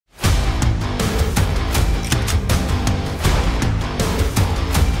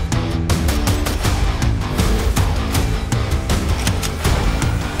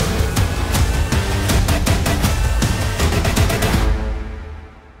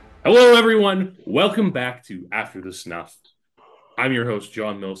Hello, everyone. Welcome back to After the Snuff. I'm your host,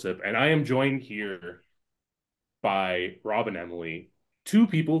 John Millsip, and I am joined here by Rob and Emily, two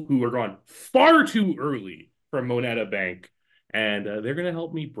people who are gone far too early from Moneta Bank, and they're going to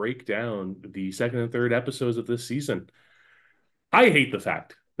help me break down the second and third episodes of this season. I hate the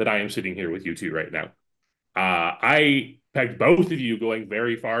fact that I am sitting here with you two right now. I pegged both of you going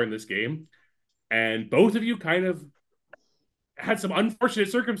very far in this game, and both of you kind of had some unfortunate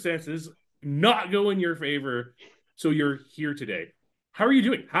circumstances not go in your favor. So you're here today. How are you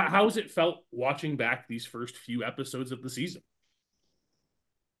doing? How has it felt watching back these first few episodes of the season?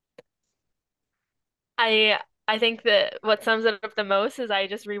 I I think that what sums it up the most is I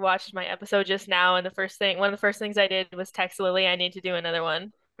just rewatched my episode just now, and one of the first things I did was text Lily, I need to do another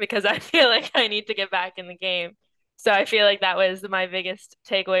one because I feel like I need to get back in the game. So I feel like that was my biggest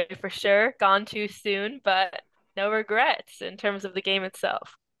takeaway for sure. Gone too soon, but no regrets in terms of the game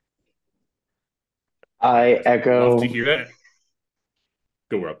itself. I I love to echo, hear that.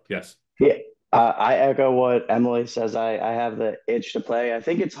 Go, Rob. Yes. yeah, I echo what Emily says. I have the itch to play. I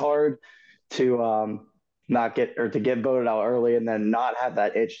think it's hard to not get or to get voted out early and then not have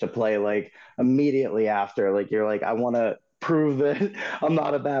that itch to play like immediately after. Like you're like, I want to prove that I'm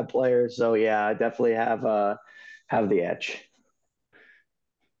not a bad player. So yeah, I definitely have the itch.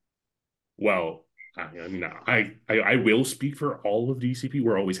 Well, I mean, I will speak for all of DCP.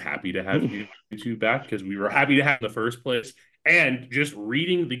 We're always happy to have you two back because we were happy to have in the first place. And just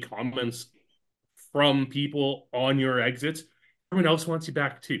reading the comments from people on your exits, everyone else wants you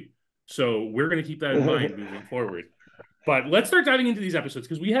back too. So we're going to keep that in mind moving forward. But let's start diving into these episodes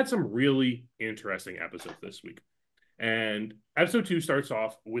because we had some really interesting episodes this week. And episode two starts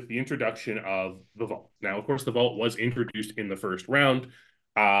off with the introduction of the vault. Now, of course, the vault was introduced in the first round.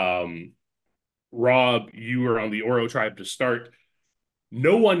 Um, Rob, you were on the Oro tribe to start.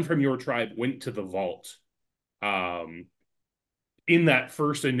 No one from your tribe went to the vault um, in that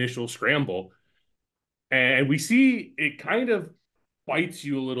first initial scramble. And we see it kind of bites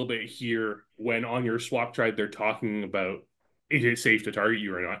you a little bit here when on your swap tribe they're talking about is it safe to target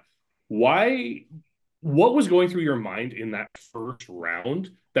you or not. Why what was going through your mind in that first round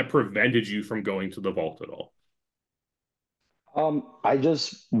that prevented you from going to the vault at all? I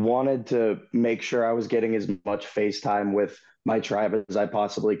just wanted to make sure I was getting as much FaceTime with my tribe as I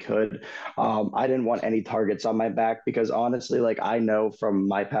possibly could. I didn't want any targets on my back because honestly, like I know from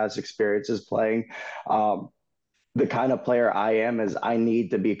my past experiences playing, um, the kind of player I am is I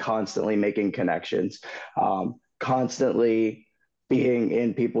need to be constantly making connections, constantly being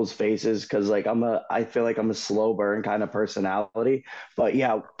in people's faces because I feel like I'm a slow burn kind of personality. But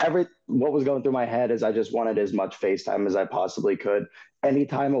yeah, every what was going through my head is I just wanted as much FaceTime as I possibly could. Any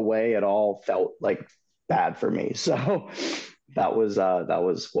time away at all felt like bad for me. So that was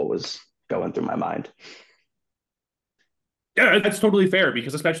what was going through my mind. Yeah, that's totally fair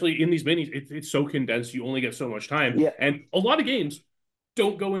because especially in these minis, it's so condensed, you only get so much time. Yeah, And a lot of games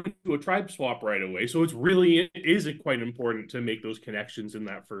don't go into a tribe swap right away. So it is quite important to make those connections in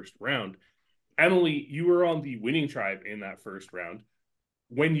that first round. Emily, you were on the winning tribe in that first round.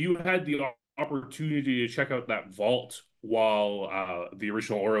 When you had the opportunity to check out that vault while the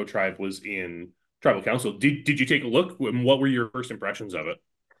original Oro tribe was in tribal council, did you take a look? And what were your first impressions of it?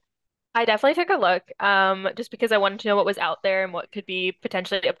 I definitely took a look, just because I wanted to know what was out there and what could be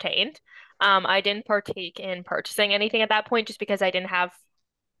potentially obtained. I didn't partake in purchasing anything at that point just because I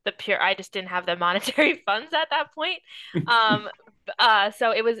just didn't have the monetary funds at that point. Um,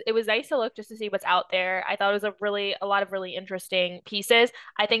 so it was nice to look just to see what's out there. I thought it was a lot of really interesting pieces.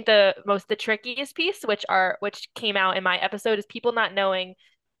 I think the trickiest piece, which came out in my episode, is people not knowing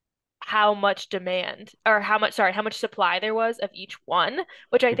how much demand or how much supply there was of each one,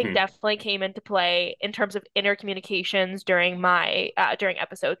 which I think Mhm. definitely came into play in terms of intercommunications during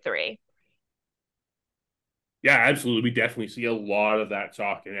episode three. Yeah, absolutely. We definitely see a lot of that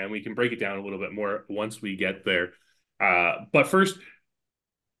talk, and we can break it down a little bit more once we get there. But first,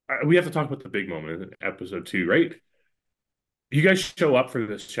 we have to talk about the big moment in episode two, right? You guys show up for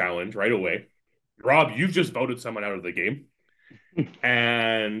this challenge right away. Rob, you've just voted someone out of the game,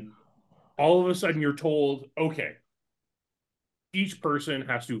 and all of a sudden you're told, okay, each person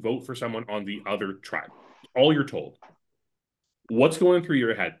has to vote for someone on the other tribe. All you're told. What's going through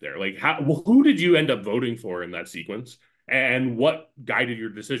your head there? Like, who did you end up voting for in that sequence, and what guided your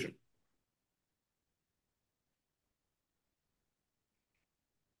decision?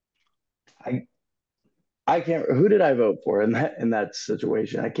 I I can't. Who did I vote for in that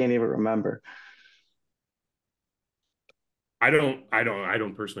situation? I can't even remember. I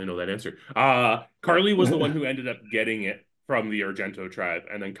don't personally know that answer. Karli was the one who ended up getting it from the Argento tribe,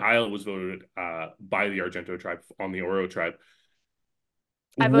 and then Kyle was voted by the Argento tribe on the Oro tribe.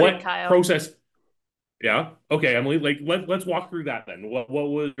 I voted What Kyle. process? Yeah. Okay, Emily. Like, let's walk through that then. What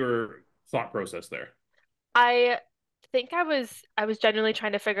was your thought process there? I think I was genuinely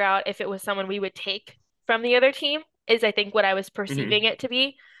trying to figure out if it was someone we would take from the other team, is I think what I was perceiving Mm-hmm. it to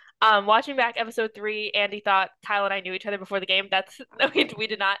be. Watching back episode 3, Andy thought Kyle and I knew each other before the game. That's we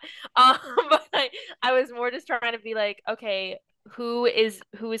did not. But I was more just trying to be like, okay, who is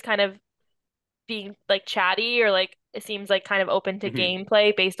kind of being like chatty, or like it seems like kind of open to Mm-hmm.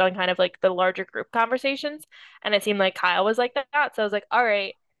 gameplay based on kind of like the larger group conversations. And it seemed like Kyle was like that. So I was like, all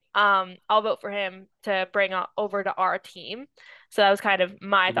right, I'll vote for him to bring over to our team. So that was kind of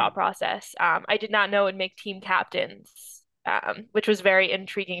my thought Mm-hmm. process. I did not know it would make team captains, which was very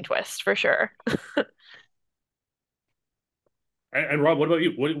intriguing twist for sure. And Rob, what about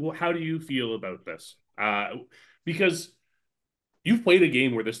you? How do you feel about this? Because you've played a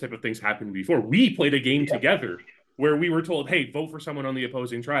game where this type of things happened before. We played a game Yeah. together where we were told, "Hey, vote for someone on the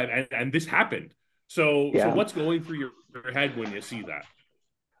opposing tribe," and this happened. So Yeah. what's going through your head when you see that?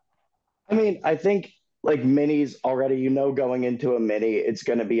 I mean, I think like minis already, going into a mini, it's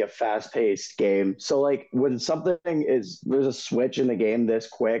going to be a fast paced game. So, like, when there's a switch in the game this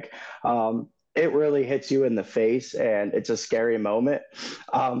quick, it really hits you in the face and it's a scary moment.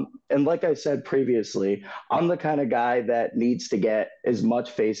 And like I said previously, I'm the kind of guy that needs to get as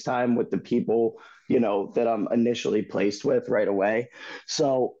much face time with the people, that I'm initially placed with right away.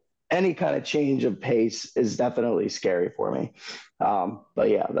 So, any kind of change of pace is definitely scary for me. But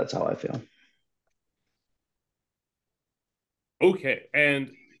yeah, that's how I feel. Okay,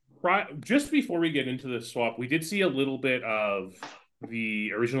 and just before we get into the swap, we did see a little bit of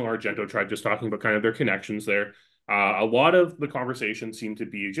the original Argento tribe just talking about kind of their connections there. A lot of the conversation seemed to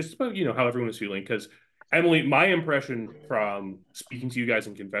be just about, how everyone is feeling. Because, Emily, my impression from speaking to you guys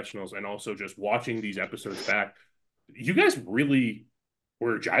in confessionals and also just watching these episodes back, you guys really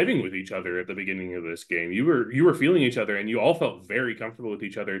were jiving with each other at the beginning of this game. You were feeling each other and you all felt very comfortable with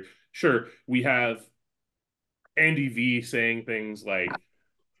each other. Sure, we have Andy V saying things like,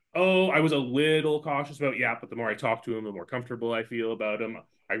 "Oh, I was a little cautious about Yap, but the more I talk to him, the more comfortable I feel about him.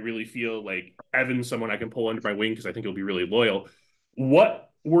 I really feel like Evan's someone I can pull under my wing because I think he'll be really loyal." What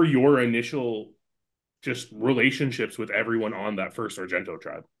were your initial just relationships with everyone on that first Argento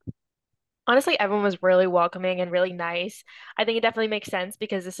tribe? Honestly, everyone was really welcoming and really nice. I think it definitely makes sense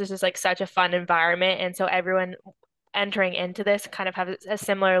because this is just like such a fun environment. And so everyone entering into this kind of have a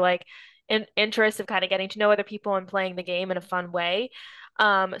similar like interest of kind of getting to know other people and playing the game in a fun way.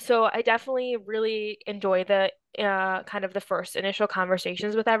 So I definitely really enjoy the kind of the first initial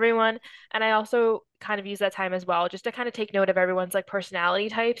conversations with everyone. And I also kind of use that time as well just to kind of take note of everyone's like personality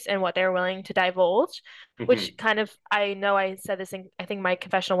types and what they're willing to divulge, which Mm-hmm. kind of, I know I said this in I think my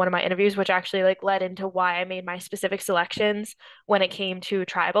confessional, one of my interviews, which actually like led into why I made my specific selections when it came to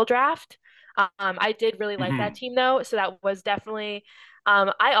tribal draft. I did really like that Mm-hmm. team though, so that was definitely.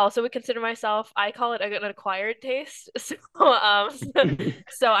 I also would consider myself. I call it an acquired taste. So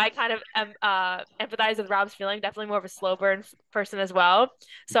I kind of empathize with Rob's feeling. Definitely more of a slow burn person as well.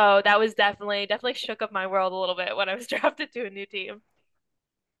 So that was definitely shook up my world a little bit when I was drafted to a new team.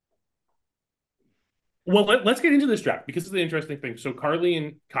 Well, let's get into this draft because it's the interesting thing. So Carly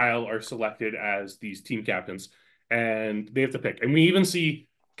and Kyle are selected as these team captains, and they have to pick. And we even see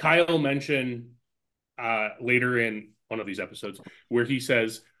Kyle mention later in one of these episodes where he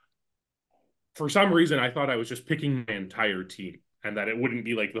says, "For some reason, I thought I was just picking my entire team, and that it wouldn't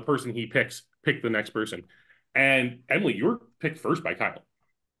be like the person he picks pick the next person." And Emily, you were picked first by Kyle.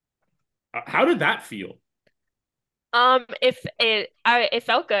 How did that feel? If it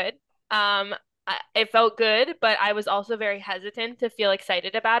felt good. It felt good, but I was also very hesitant to feel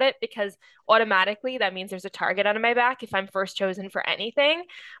excited about it because automatically that means there's a target on my back if I'm first chosen for anything.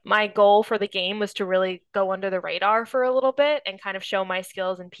 My goal for the game was to really go under the radar for a little bit and kind of show my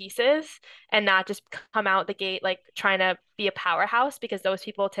skills and pieces and not just come out the gate like trying to be a powerhouse because those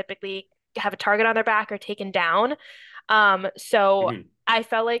people typically have a target on their back or taken down. So Mhm. I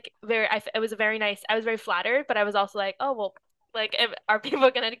felt like it was a very nice, I was very flattered, but I was also like, oh, well, like, are people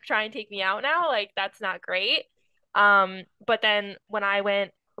gonna try and take me out now? Like, that's not great. But then when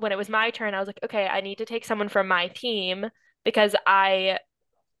it was my turn, I was like, okay, I need to take someone from my team because I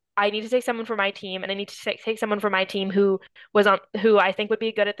need to take someone from my team and I need to take someone from my team who I think would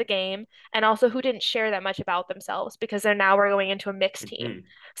be good at the game and also who didn't share that much about themselves because we're going into a mixed team. Mhm.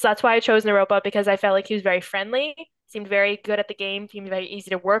 So that's why I chose Naropa because I felt like he was very friendly. seemed very good at the game, seemed very easy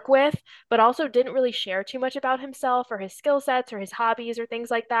to work with, but also didn't really share too much about himself or his skill sets or his hobbies or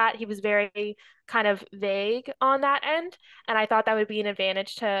things like that. He was very kind of vague on that end. And I thought that would be an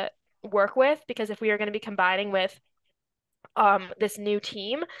advantage to work with, because if we are going to be combining with this new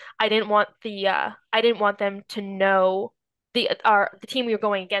team, I didn't want them to know the team we were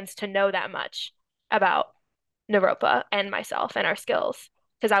going against to know that much about Naropa and myself and our skills.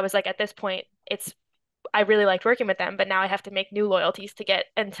 Because I was like, at this point, I really liked working with them, but now I have to make new loyalties to get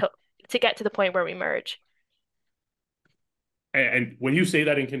to the point where we merge. And when you say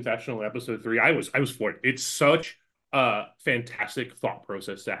that in confessional episode 3, I was floored. It's such a fantastic thought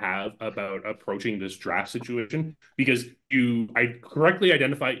process to have about approaching this draft situation, because I correctly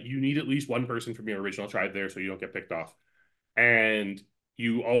identify you need at least one person from your original tribe there so you don't get picked off. And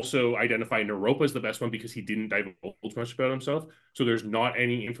you also identify Naropa as the best one because he didn't divulge much about himself. So there's not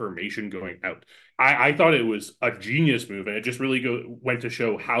any information going out. I thought it was a genius move, and it just really went to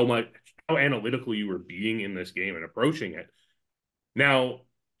show how analytical you were being in this game and approaching it. Now,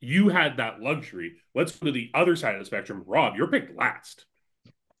 you had that luxury. Let's go to the other side of the spectrum. Rob, you're picked last.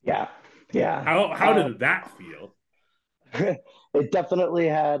 Yeah. How did that feel? It definitely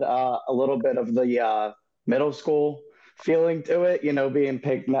had a little bit of the middle school feeling to it, being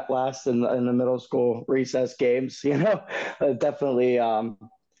picked last in the middle school recess games, it definitely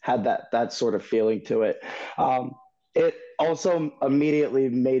had that sort of feeling to it. It also immediately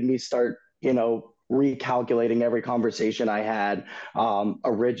made me start, recalculating every conversation I had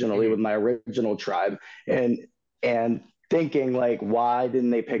originally with my original tribe, and thinking like, why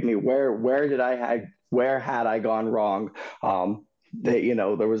didn't they pick me? Where had I gone wrong?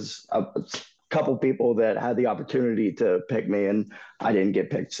 There was a couple people that had the opportunity to pick me, and I didn't get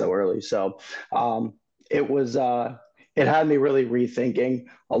picked so early. So it had me really rethinking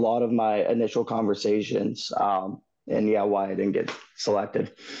a lot of my initial conversations, and why I didn't get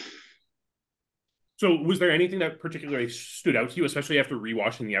selected. So was there anything that particularly stood out to you, especially after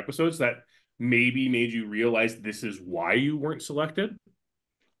rewatching the episodes, that maybe made you realize this is why you weren't selected?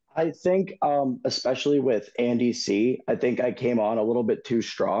 I think, especially with Andy C, I think I came on a little bit too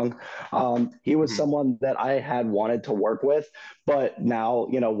strong. He was someone that I had wanted to work with, but now,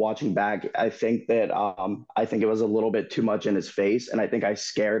 watching back, I think that I think it was a little bit too much in his face, and I think I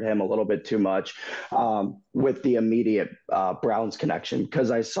scared him a little bit too much with the immediate Browns connection,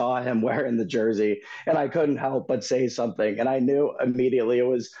 because I saw him wearing the jersey, and I couldn't help but say something, and I knew immediately it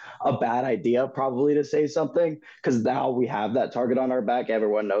was a bad idea probably to say something, because now we have that target on our back.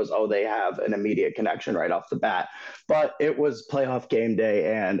 Everyone knows, oh, they have an immediate connection right off the bat. But it was playoff game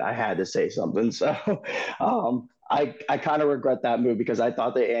day, and I had to say something. So I kind of regret that move, because I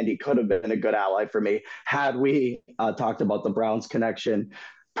thought that Andy could have been a good ally for me had we talked about the Browns connection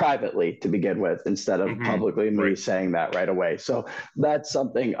privately to begin with, instead of publicly me saying that right away. So that's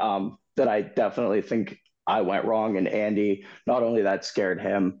something that I definitely think I went wrong. And Andy, not only that scared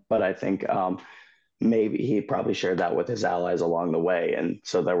him, but I think maybe he probably shared that with his allies along the way. And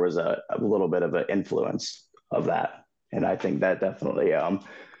so there was a little bit of an influence of that. And I think that definitely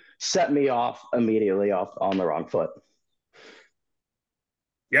set me off immediately on the wrong foot.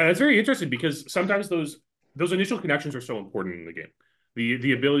 Yeah, that's very interesting, because sometimes those initial connections are so important in the game.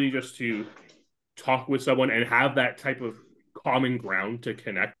 The ability just to talk with someone and have that type of common ground to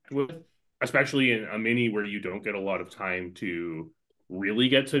connect with, especially in a mini where you don't get a lot of time to really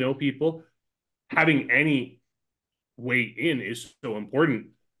get to know people. Having any way in is so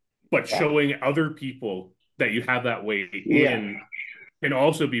important, but showing other people that you have that way in can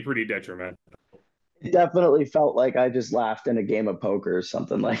also be pretty detrimental. It definitely felt like I just laughed in a game of poker or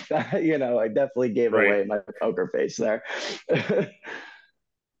something like that. I definitely gave away my poker face there.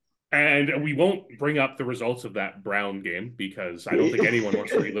 And we won't bring up the results of that Brown game, because I don't think anyone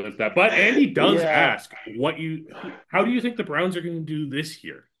wants to relive that. But Andy does ask, how do you think the Browns are going to do this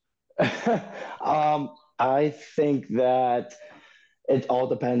year? I think that it all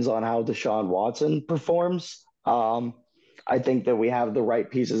depends on how Deshaun Watson performs. I think that we have the right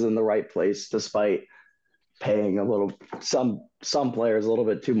pieces in the right place, despite paying some players a little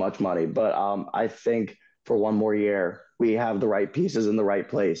bit too much money. But I think for one more year, we have the right pieces in the right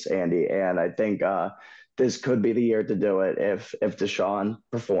place, Andy. And I think this could be the year to do it if Deshaun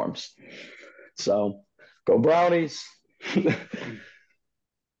performs. So go Brownies.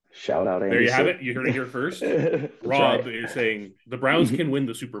 Shout out, Andy. There you have it. You heard it here first. Rob is saying the Browns can win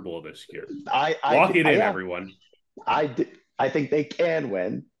the Super Bowl this year. Lock it in, everyone. I think they can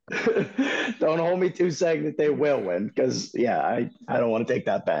win. Don't hold me to saying that they will win, because I don't want to take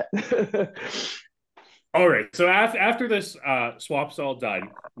that bet. All right. So after this swap's all done,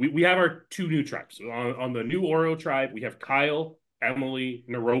 we have our two new tribes. On the new Oro tribe, we have Kyle, Emily,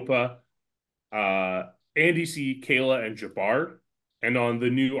 Naropa, Andy C, Kayla, and Jabbar. And on the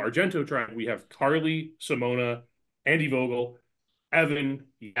new Argento tribe, we have Karli, Simona, Andy Vogl, Evan,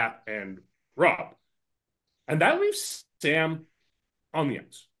 Yap, and Rob. And that leaves Sam on the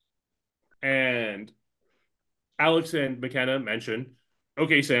ends. And Alex and McKenna mentioned,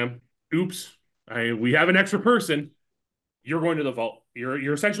 okay, Sam, oops, we have an extra person. You're going to the vault.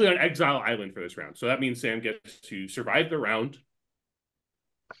 You're essentially on Exile Island for this round. So that means Sam gets to survive the round,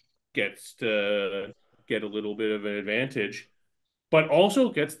 gets to get a little bit of an advantage, but also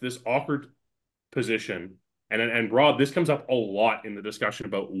gets this awkward position. And Rob, this comes up a lot in the discussion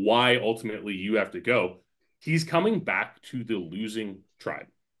about why ultimately you have to go. He's coming back to the losing tribe,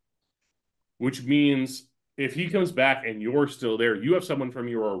 which means if he comes back and you're still there, you have someone from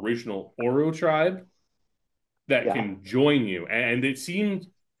your original Oro tribe that can join you. And it seemed,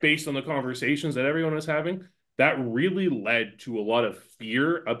 based on the conversations that everyone was having, that really led to a lot of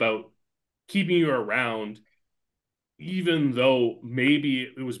fear about keeping you around, even though maybe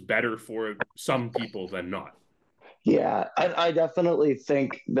it was better for some people than not. Yeah, I definitely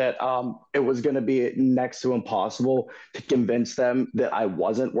think that it was going to be next to impossible to convince them that I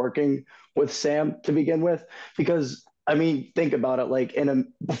wasn't working with Sam to begin with, because I mean, think about it. Like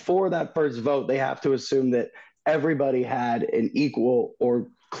before that first vote, they have to assume that everybody had an equal or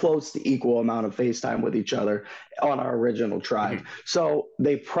close to equal amount of FaceTime with each other on our original tribe. Mm-hmm. So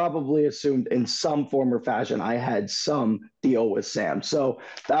they probably assumed in some form or fashion I had some deal with Sam. So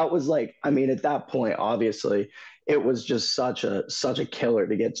that was like, I mean, at that point, obviously it was just such a killer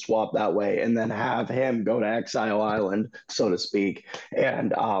to get swapped that way and then have him go to Exile Island, so to speak.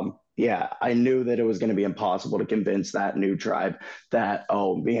 And yeah, I knew that it was going to be impossible to convince that new tribe that,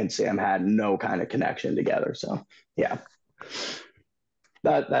 oh, me and Sam had no kind of connection together. So yeah,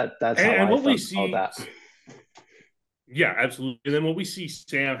 that's how I felt about that. Yeah, absolutely. And then what we see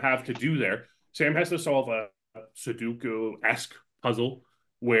Sam have to do there, Sam has to solve a Sudoku-esque puzzle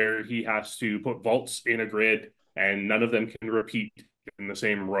where he has to put vaults in a grid and none of them can repeat in the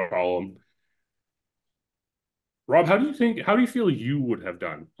same row column. Rob, how do you feel you would have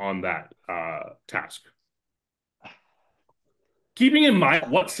done on that task? Keeping in mind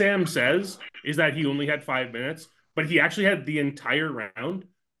what Sam says is that he only had 5 minutes, but he actually had the entire round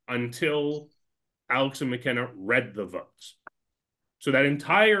until Alex and McKenna read the votes. So that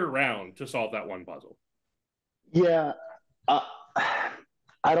entire round to solve that one puzzle. Yeah.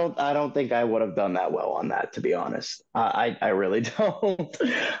 I don't think I would have done that well on that, to be honest. I really don't.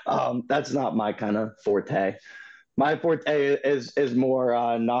 That's not my kind of forte. My forte is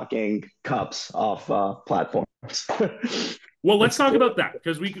more knocking cups off platforms. Well, let's talk about that,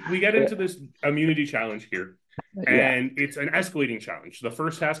 because we get into this immunity challenge here, and it's an escalating challenge. The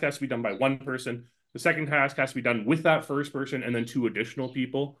first task has to be done by one person. The second task has to be done with that first person and then 2 additional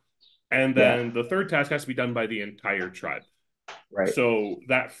people. And then the third task has to be done by the entire tribe. Right. So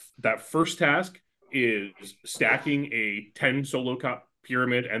that first task is stacking a 10 solo cup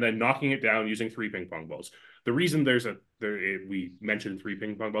pyramid and then knocking it down using 3 ping pong balls. The reason we mentioned 3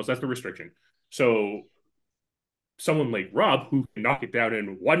 ping pong balls, that's the restriction. So someone like Rob, who can knock it down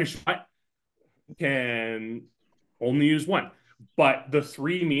in one shot, can only use 1. But the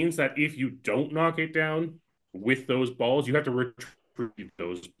 3 means that if you don't knock it down with those balls, you have to retrieve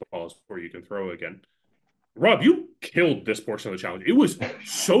those balls before you can throw again. Rob, you killed this portion of the challenge. It was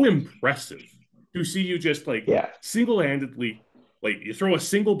so impressive to see you just single-handedly, you throw a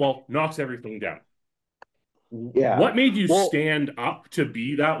single ball, knocks everything down. Yeah. What made you stand up to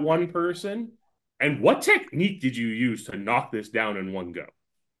be that one person? And what technique did you use to knock this down in one go?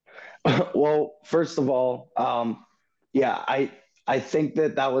 Well, first of all, I think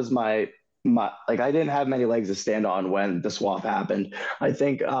that was my I didn't have many legs to stand on when the swap happened. I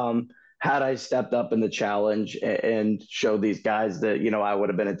think had I stepped up in the challenge and showed these guys that, I would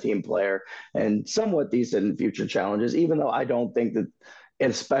have been a team player and somewhat decent in future challenges, even though I don't think that,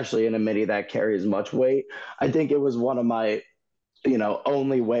 especially in a mini that carries much weight, I think it was one of my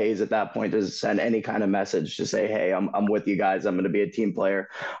only ways at that point to send any kind of message to say, hey, I'm with you guys. I'm going to be a team player.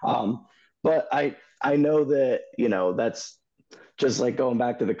 But I know that, that's just like going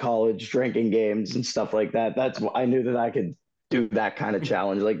back to the college drinking games and stuff like that. I knew that I could do that kind of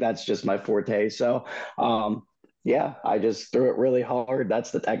challenge. Like that's just my forte. So, I just threw it really hard.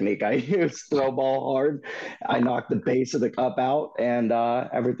 That's the technique I use. Throw ball hard. I knocked the base of the cup out and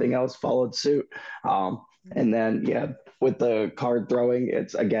everything else followed suit. And then, with the card throwing,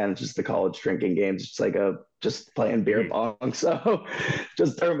 it's just the college drinking games. It's like a just playing beer pong. So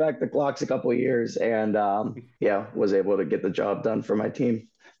just turn back the clocks a couple of years and yeah, was able to get the job done for my team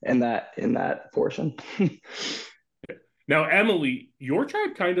in that portion. Now, Emily, your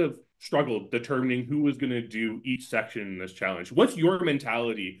tribe kind of struggled determining who was going to do each section in this challenge. What's your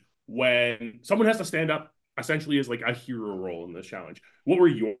mentality when someone has to stand up essentially as like a hero role in this challenge? What were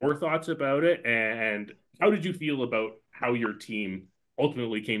your thoughts about it, and how did you feel about how your team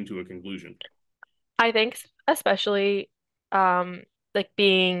ultimately came to a conclusion? I think especially like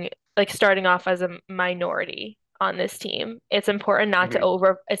being like starting off as a minority on this team, it's important not to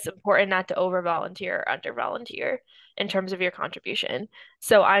over volunteer or under volunteer in terms of your contribution.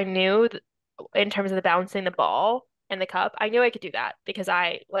 So I knew in terms of the bouncing the ball and the cup, I knew I could do that because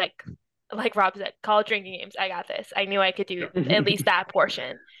I like Rob said, college drinking games, I got this. I knew I could do Yeah. at least that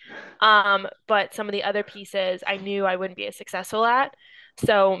portion. But some of the other pieces I knew I wouldn't be as successful at.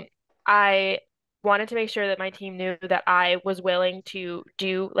 So I wanted to make sure that my team knew that I was willing to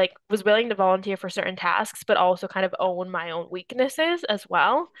was willing to volunteer for certain tasks, but also kind of own my own weaknesses as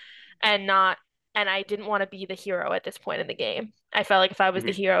well. And not, and I didn't want to be the hero at this point in the game. I felt like if I was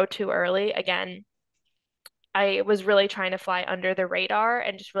the hero too early, again, I was really trying to fly under the radar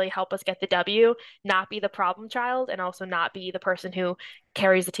and just really help us get the W, not be the problem child, and also not be the person who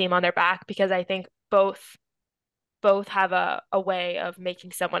carries the team on their back because I think both have a way of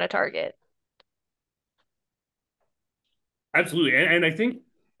making someone a target. Absolutely. And I think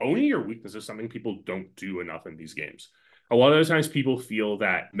owning your weakness is something people don't do enough in these games. A lot of the times people feel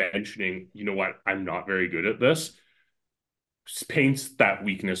that mentioning, you know what, I'm not very good at this, paints that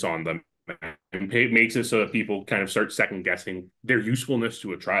weakness on them and makes it so that people kind of start second guessing their usefulness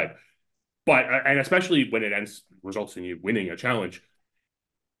to a tribe. But, and especially when it results in you winning a challenge,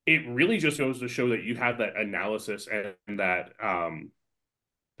 it really just goes to show that you have that analysis and that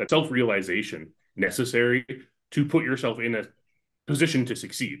that self-realization necessary to put yourself in a position to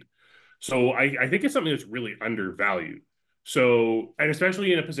succeed. So I think it's something that's really undervalued. So, and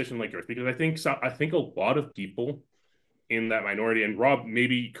especially in a position like yours, because I think a lot of people in that minority, and Rob,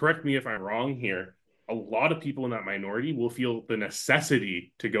 maybe correct me if I'm wrong here, a lot of people in that minority will feel the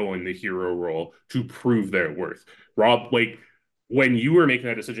necessity to go in the hero role to prove their worth. Rob, like when you were making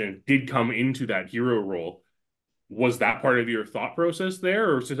that decision, did come into that hero role, was that part of your thought process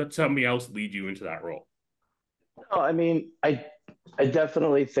there, or did somebody else lead you into that role? No, I mean, I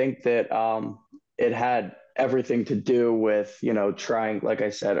definitely think that it had everything to do with, you know, trying, like I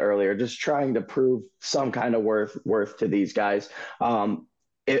said earlier, just trying to prove some kind of worth to these guys.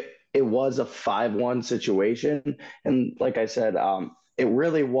 It was a 5-1 situation, and like I said, it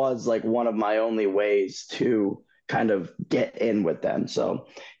really was like one of my only ways to kind of get in with them. So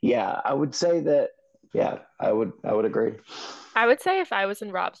yeah, I would say that yeah, I would agree. I would say if I was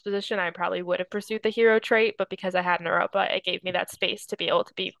in Rob's position, I probably would have pursued the hero trait, but because I had Naropa, it gave me that space to be able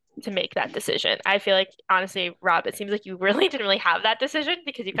to make that decision. I feel like honestly, Rob, it seems like you really didn't really have that decision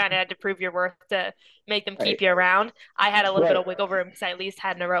because you kind of had to prove your worth to make them keep Right. you around. I had a little bit Right. of wiggle room because I at least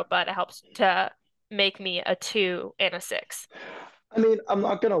had Naropa to help to make me a 2 and a 6. I mean, I'm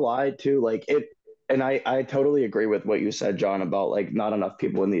not gonna lie too, like it, and I totally agree with what you said, John, about like not enough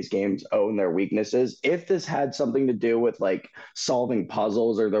people in these games own their weaknesses. If this had something to do with like solving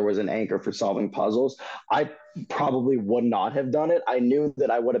puzzles or there was an anchor for solving puzzles, I probably would not have done it. I knew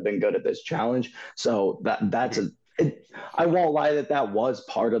that I would have been good at this challenge. So that's a I won't lie that that was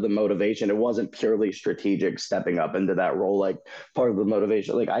part of the motivation. It wasn't purely strategic stepping up into that role. Like part of the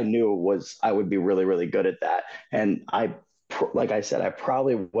motivation, like I knew it was I would be really, really good at that. And like I said, I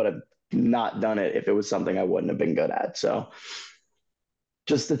probably would have not done it if it was something I wouldn't have been good at. So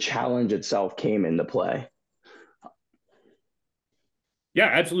just the challenge itself came into play. Yeah,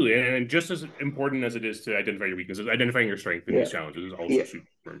 absolutely. And just as important as it is to identify your weaknesses, identifying your strength in Yeah. these challenges is also Yeah.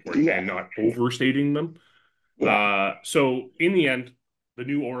 super important Yeah. and not overstating them. Yeah. So in the end, the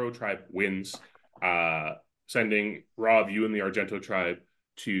new Oro tribe wins, sending Rob, you and the Argento tribe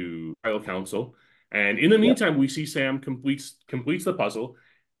to tribal council. And in the Yep. meantime, we see Sam completes the puzzle,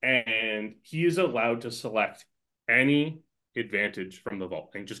 and he is allowed to select any advantage from the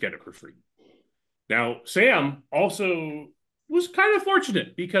vault and just get it for free. Now, Sam also was kind of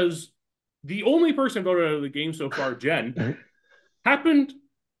fortunate because the only person voted out of the game so far, Jenn, happened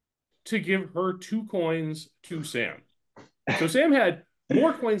to give her 2 coins to Sam. So Sam had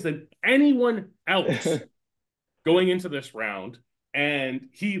more coins than anyone else going into this round, and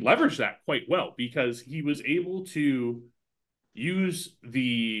he leveraged that quite well because he was able to use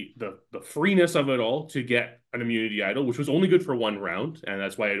the freeness of it all to get an immunity idol, which was only good for 1 round, and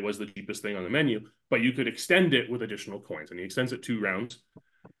that's why it was the cheapest thing on the menu. But you could extend it with additional coins, and he extends it 2 rounds.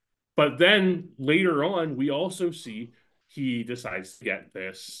 But then later on, we also see he decides to get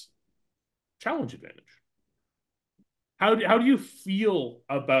this challenge advantage. How do you feel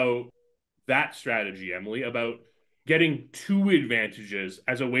about that strategy, Emily, about getting two advantages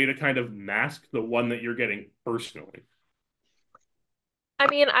as a way to kind of mask the one that you're getting personally? I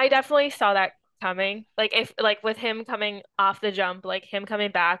mean, I definitely saw that coming. Like if like with him coming off the jump, like him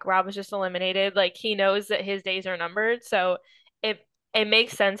coming back, Rob was just eliminated. Like he knows that his days are numbered, so it it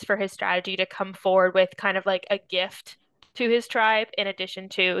makes sense for his strategy to come forward with kind of like a gift to his tribe in addition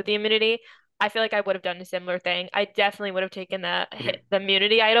to the immunity. I feel like I would have done a similar thing. I definitely would have taken the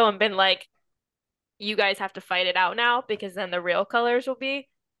immunity idol and been like, you guys have to fight it out now because then the real colors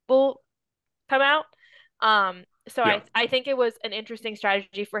will come out. So Yeah. I think it was an interesting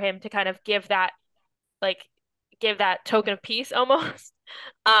strategy for him to kind of like give that token of peace almost.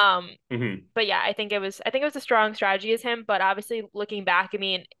 Um, Mm-hmm. but yeah, I think it was a strong strategy as him, but obviously looking back, I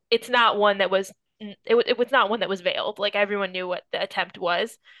mean, it's not one that was it was not one that was veiled. Like everyone knew what the attempt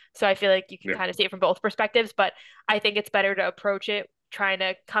was. So I feel like you can Yeah. kind of see it from both perspectives, but I think it's better to approach it trying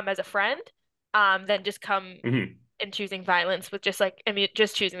to come as a friend, than just come Mm-hmm. and choosing violence with just like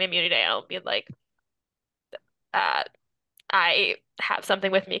just choosing the immunity. I'll be like, uh, I have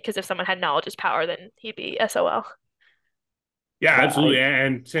something with me because if someone had knowledge is power, then he'd be SOL. Yeah, Yeah, absolutely.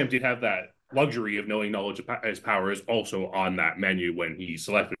 And Sam did have that luxury of knowing knowledge as power is also on that menu when he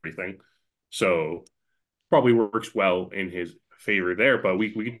selected everything. So probably works well in his favor there. But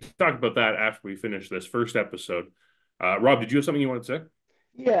we can talk about that after we finish this first episode. Rob, did you have something you want to say?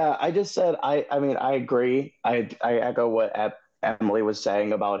 yeah. I just said I mean I agree. I echo what Emily was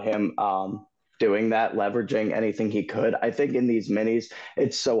saying about him doing that, leveraging anything he could. I think in these minis,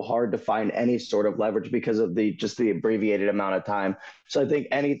 it's so hard to find any sort of leverage because of the just the abbreviated amount of time. So I think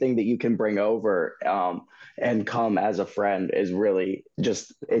anything that you can bring over and come as a friend is really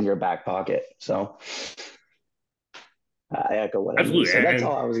just in your back pocket. So I echo what Emily Absolutely. said. That's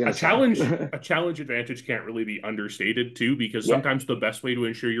all And I was going to say. a challenge advantage can't really be understated too, because Yeah, sometimes the best way to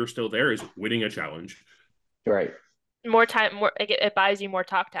ensure you're still there is winning a challenge. right. More time, more it buys you more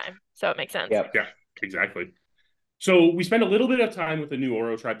talk time, so it makes sense. Yep. Yeah, exactly. So we spend a little bit of time with the new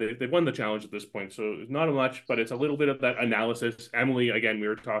Oro tribe. They've won the challenge at this point, so it's not much, but it's a little bit of that analysis. Emily, again, we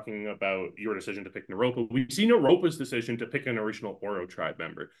were talking about your decision to pick Naropa. We've seen Naropa's decision to pick an original Oro tribe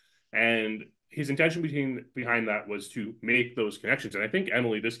member, and his intention behind that was to make those connections. And I think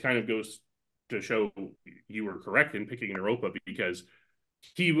Emily, this kind of goes to show you were correct in picking Naropa because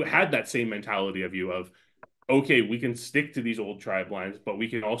he had that same mentality of you of okay, we can stick to these old tribe lines, but we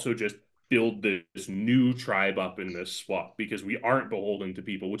can also just build this new tribe up in this swap because we aren't beholden to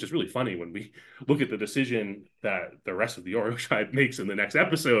people, which is really funny when we look at the decision that the rest of the Oro tribe makes in the next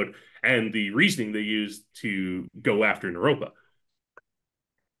episode and the reasoning they use to go after Naropa.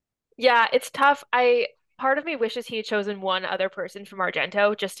 Yeah, it's tough. I Part of me wishes he had chosen one other person from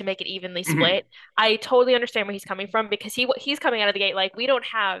Argento just to make it evenly Mm-hmm. split. I totally understand where he's coming from because he's coming out of the gate like we don't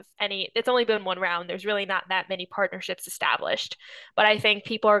have any. It's only been one round. There's really not that many partnerships established. But I think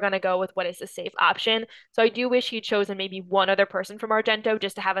people are going to go with what is a safe option. So I do wish he'd chosen maybe one other person from Argento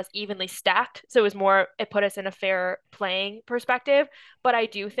just to have us evenly stacked. So it put us in a fair playing perspective. But I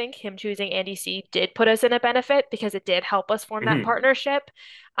do think him choosing Andy C did put us in a benefit because it did help us form that Mm-hmm. partnership.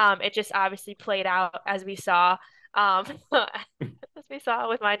 It just obviously played out as we saw, as we saw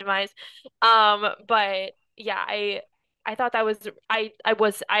with my demise. But yeah, I thought that was I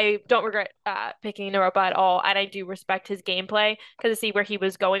don't regret picking Naropa at all, and I do respect his gameplay because to see where he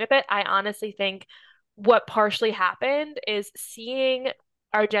was going with it. I honestly think what partially happened is seeing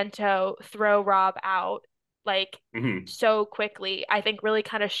Argento throw Rob out like Mm-hmm. so quickly, I think really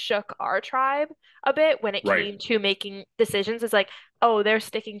kind of shook our tribe a bit when it Right. came to making decisions. It's like, oh, they're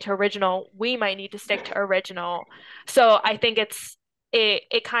sticking to original. We might need to stick to original. So I think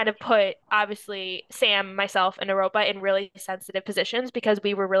it kind of put obviously Sam, myself, and Naropa in really sensitive positions because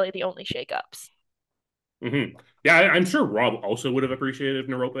we were really the only shakeups. Mm-hmm. Yeah, I'm sure Rob also would have appreciated if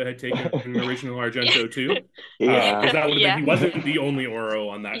Naropa had taken an original Argento too, Yeah, because that would have been Yeah. he wasn't the only Oro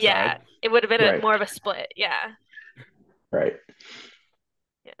on that Yeah. side. It would have been right, more of a split. Yeah. right.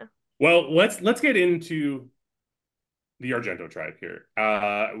 Yeah. Well, let's get into the Argento tribe here.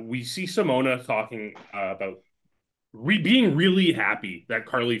 We see Simona talking about being really happy that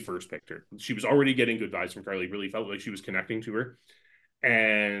Karli first picked her. She was already getting good vibes from Karli, really felt like she was connecting to her,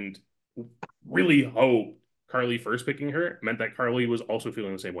 and really hope Karli first picking her meant that Karli was also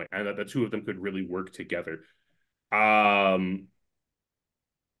feeling the same way and that the two of them could really work together. Um,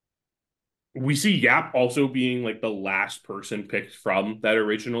 we see Yap also being like the last person picked from that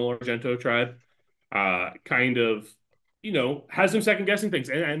original Argento tribe. Kind of has him second guessing things.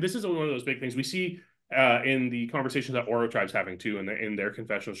 And this is one of those big things we see in the conversations that Oro Tribe's having too, in their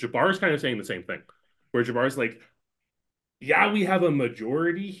confessionals. Jabbar's kind of saying the same thing, where Jabbar's like, yeah, we have a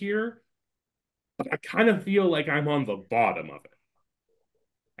majority here, but I kind of feel like I'm on the bottom of it.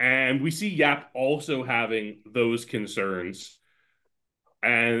 And we see Yap also having those concerns.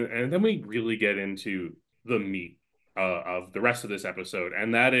 And then we really get into the meat of the rest of this episode,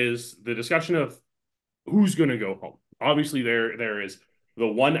 and that is the discussion of who's going to go home. Obviously, there is the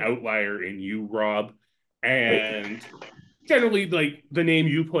one outlier in you, Rob, and generally, like the name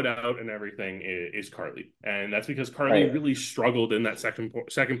you put out and everything is Karli, and that's because Karli Right. really struggled in that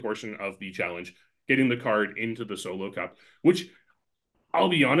second portion of the challenge, getting the card into the solo cup, which I'll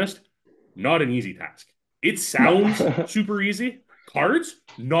be honest, not an easy task. It sounds No. super easy. Cards,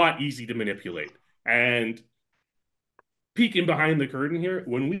 not easy to manipulate. And peeking behind the curtain here,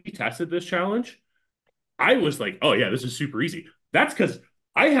 when we tested this challenge, I was like, oh yeah, this is super easy. That's because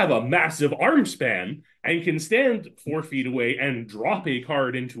I have a massive arm span and can stand 4 feet away and drop a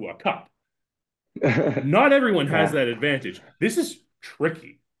card into a cup. Not everyone has Yeah. that advantage. This is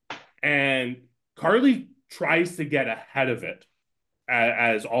tricky. And Karli tries to get ahead of it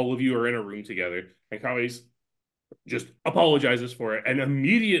as all of you are in a room together. And Karli's just apologizes for it. And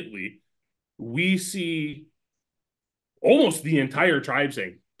immediately we see almost the entire tribe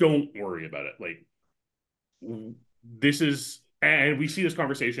saying, don't worry about it. Like, this is, and we see this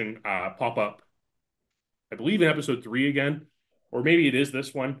conversation pop up, I believe, in episode 3 again, or maybe it is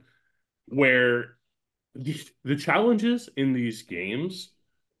this one, where the challenges in these games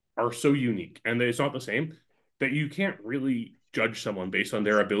are so unique and it's not the same that you can't really judge someone based on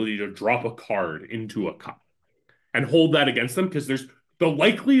their ability to drop a card into a cup and hold that against them, because there's the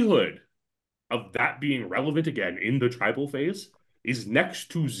likelihood of that being relevant again in the tribal phase is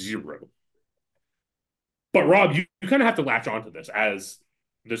next to zero. But Rob, you kind of have to latch onto this as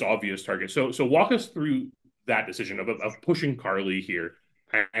this obvious target. So walk us through that decision of pushing Karli here.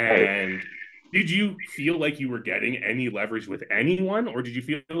 Right. And did you feel like you were getting any leverage with anyone, or did you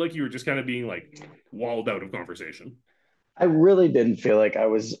feel like you were just kind of being like walled out of conversation? I really didn't feel like I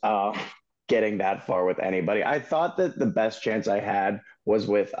was getting that far with anybody. I thought that the best chance I had was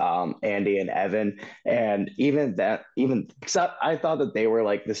with Andy and Evan, and even except I thought that they were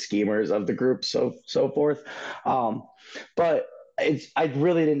like the schemers of the group, so forth. But I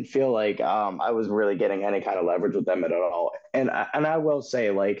really didn't feel like I was really getting any kind of leverage with them at all. And I will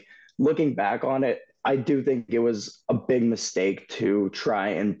say, like, looking back on it, I do think it was a big mistake to try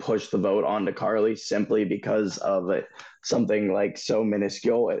and push the vote onto Karli simply because of it, something like so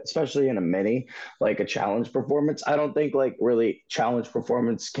minuscule, especially in a mini, like a challenge performance. I don't think like really challenge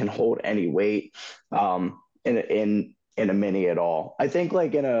performance can hold any weight in a mini at all. I think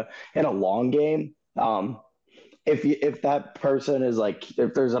like in a long game, if that person is like,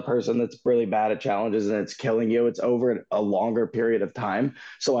 if there's a person that's really bad at challenges and it's killing you, it's over a longer period of time.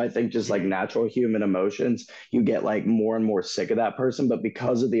 So I think just like Mm-hmm. natural human emotions, you get like more and more sick of that person. But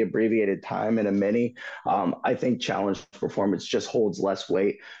because of the abbreviated time in a mini, I think challenge performance just holds less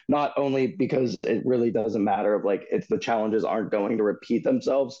weight. Not only because it really doesn't matter of like if the challenges aren't going to repeat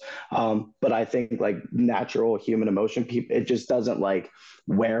themselves, but I think like natural human emotion, people, it just doesn't like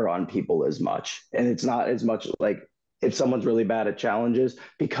wear on people as much. And it's not as much like if someone's really bad at challenges,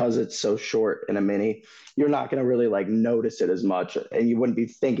 because it's so short in a mini, you're not going to really like notice it as much, and you wouldn't be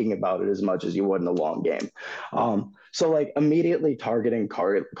thinking about it as much as you would in a long game. So like immediately targeting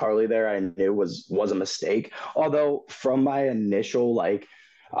Karli there, I knew was a mistake. Although from my initial like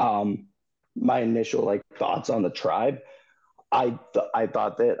thoughts on the tribe, I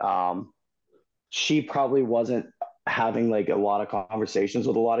thought that she probably wasn't having like a lot of conversations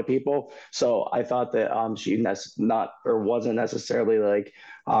with a lot of people. So I thought that she not or wasn't necessarily like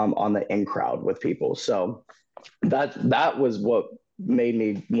on the in crowd with people. So that was what made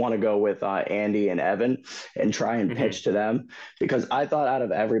me want to go with Andy and Evan and try and Mm-hmm. pitch to them, because I thought out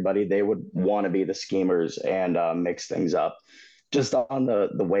of everybody they would want to be the schemers and mix things up, just on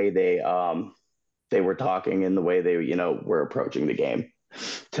the way they were talking and the way they were approaching the game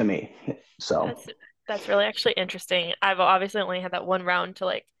to me. So That's that's really actually interesting. I've obviously only had that one round to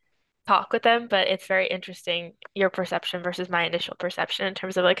like talk with them, but it's very interesting your perception versus my initial perception in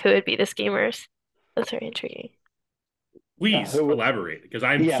terms of like who would be the schemers. That's very intriguing. Please who elaborate, because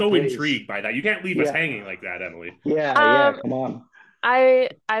I'm yeah, so please. intrigued by that. You can't leave us Yeah. hanging like that, Emily. Yeah, Um, come on. I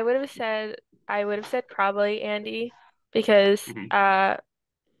would have said probably Andy because Mm-hmm.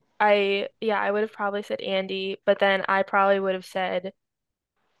 I would have probably said Andy, but then I probably would have said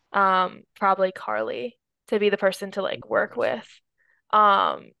probably Karli to be the person to like work with.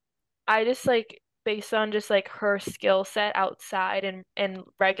 Um I just like based on just like her skill set outside and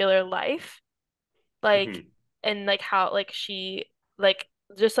regular life, like Mhm. and like how like she like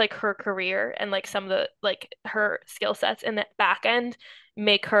just like her career and like some of the like her skill sets in the back end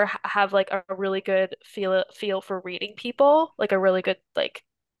make her have like a really good feel for reading people, like a really good like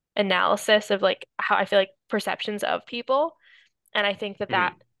analysis of like how I feel like perceptions of people. And I think that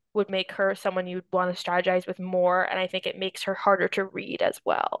that Mhm. would make her someone you'd want to strategize with more. And I think it makes her harder to read as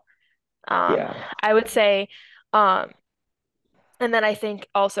well. Um, Yeah. I would say, um, and then I think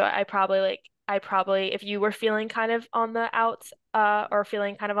also I probably if you were feeling kind of on the outs or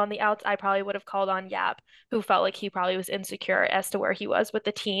feeling kind of on the outs, I probably would have called on Yap, who felt like he probably was insecure as to where he was with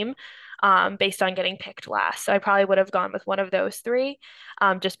the team, based on getting picked last. So I probably would have gone with one of those three,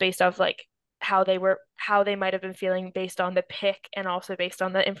 just based off like how they might have been feeling based on the pick and also based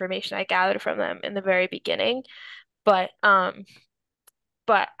on the information I gathered from them in the very beginning. But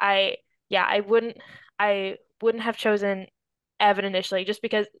but I wouldn't have chosen Evan initially just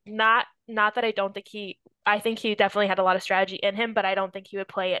because not that I don't think I think he definitely had a lot of strategy in him, but I don't think he would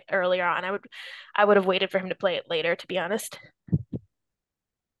play it earlier on. I would have waited for him to play it later, to be honest.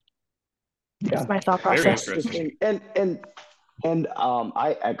 That's Yeah. my thought Very That's process. the interesting. thing. And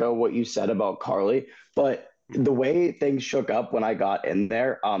I echo what you said about Karli, but the way things shook up when I got in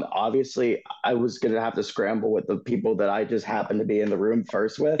there, obviously I was gonna have to scramble with the people that I just happened to be in the room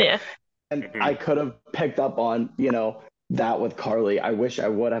first with. Yeah. And I Mhm. could have picked up on, that with Karli. I wish I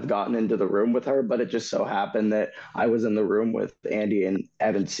would have gotten into the room with her, but it just so happened that I was in the room with Andy and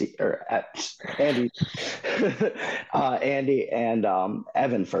Evan Andy, Andy and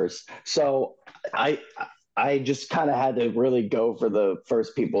Evan first. So I I just kind of had to really go for the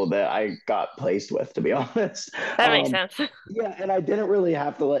first people that I got placed with, to be honest. That makes Um, sense. yeah, and I didn't really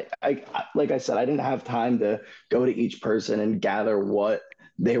have to like I said, I didn't have time to go to each person and gather what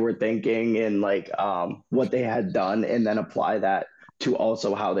they were thinking and what they had done and then apply that to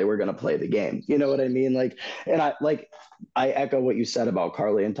also how they were going to play the game. You know what I mean? And I echo what you said about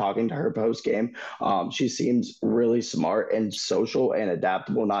Karli and talking to her post game. She seems really smart and social and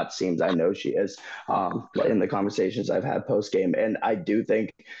adaptable. Not seems, I know she is, in the conversations I've had post game. And I do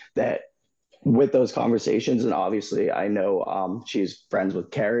think that with those conversations, and obviously I know she's friends with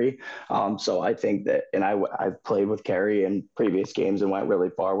Carrie, so I think that, and I've played with Carrie in previous games and went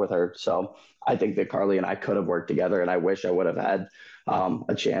really far with her, so I think that Karli and I could have worked together, and I wish I would have had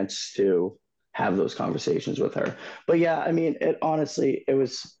a chance to have those conversations with her. But yeah, I mean, it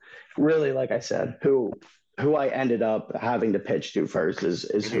was really, like I said, who I ended up having to pitch to first is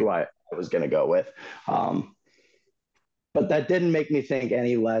who Mhm. I was going to go with. Um, but that didn't make me think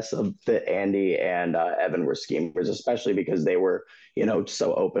any less of that Andy and Evan were schemers, especially because they were,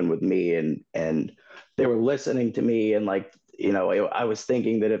 so open with me and they were listening to me and I was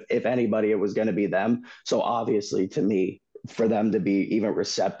thinking that if anybody, it was going to be them. So obviously, to me, for them to be even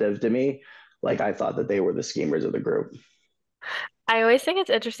receptive to me, like I thought that they were the schemers of the group. I always think it's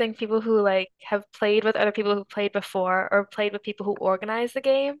interesting people who like have played with other people who played before or played with people who organize the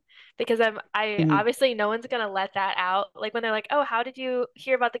game because I Mhm. obviously no one's gonna let that out. Like when they're like, "Oh, how did you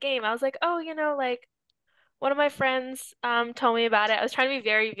hear about the game?" I was like, "Oh, like one of my friends told me about it." I was trying to be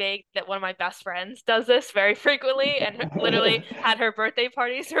very vague that one of my best friends does this very frequently and literally had her birthday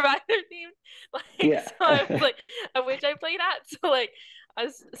party Survivor themed. Like Yeah. so I was like, I wish I played that.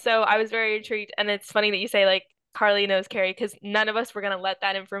 So I was very intrigued and it's funny that you say like Karli knows Carrie because none of us were gonna let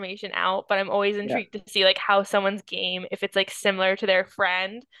that information out, but I'm always Yeah. intrigued to see like how someone's game, if it's like similar to their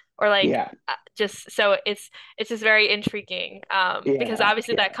friend or like Yeah. just so it's just very intriguing because Yeah.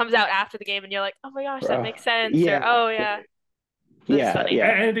 obviously that Yeah. comes out after the game and you're like, oh my gosh, that Bro. makes sense, or Yeah. oh yeah, that's Yeah. funny.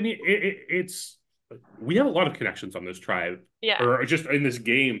 Yeah. And I mean, it's we have a lot of connections on this tribe, Yeah. or just in this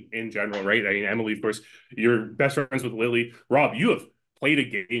game in general, right? I mean, Emily, of course, you're best friends with Lilly. Rob, you have played a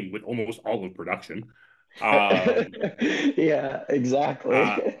game with almost all of production. Um, Yeah, uh, exactly.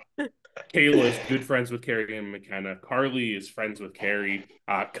 Kayla is good friends with Carrie and McKenna. Karli is friends with Carrie.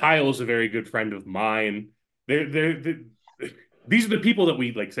 Kyle's a very good friend of mine. They're these are the people that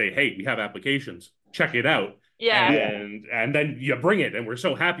we like say, hey, we have applications, check it out, Yeah. Yeah. and then you bring it, and we're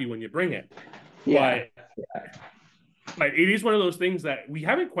so happy when you bring it. Yeah. But it is one of those things that we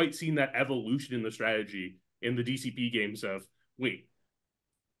haven't quite seen that evolution in the strategy in the DCP games of wait,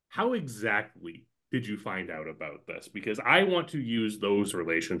 how exactly did you find out about this? Because I want to use those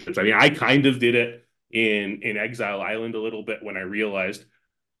relationships. I mean, I kind of did it in Exile Island a little bit when I realized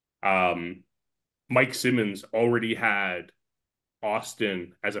um, Mike Simmons already had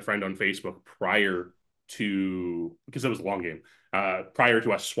Austin as a friend on Facebook prior because it was a long game, prior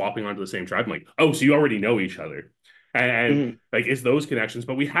to us swapping onto the same tribe. I'm like, oh, so you already know each other. and like it's those connections,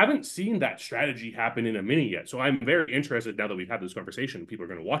 but we haven't seen that strategy happen in a mini yet. So I'm very interested now that we've had this conversation. People are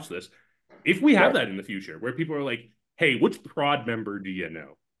going to watch this. If we have that in the future, where people are like, "Hey, which prod member do you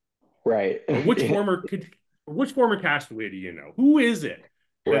know?" Right. Or which former castaway do you know? Who is it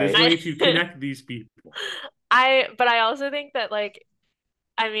that is Right. going to connect these people? But I also think that like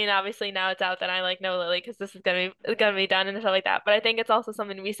I mean, obviously now it's out that I like know Lily because this is gonna be done and stuff like that. But I think it's also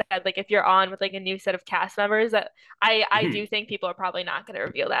something we said like if you're on with like a new set of cast members that I do think people are probably not gonna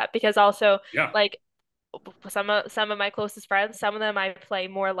reveal that because also Yeah. like some of my closest friends, some of them I play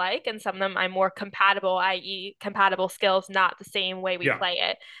more like, and some of them I'm more compatible, i.e., compatible skills, not the same way we Yeah. play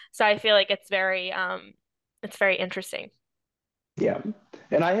it. So I feel like it's very interesting. Yeah.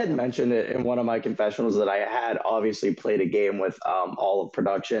 And I had mentioned it in one of my confessionals that I had obviously played a game with all of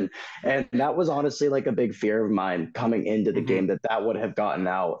production. And that was honestly like a big fear of mine coming into the game that that would have gotten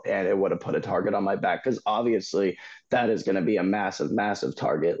out and it would have put a target on my back. Because obviously that is going to be a massive, massive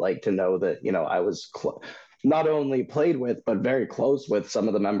target. Like to know that, you know, I was not only played with, but very close with some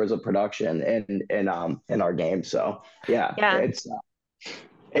of the members of production in our game. So yeah, Yeah.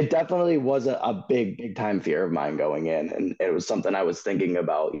 it definitely was a big, big time fear of mine going in, and it was something I was thinking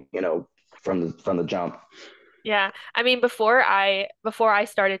about, you know, from the jump. Yeah. I mean, before I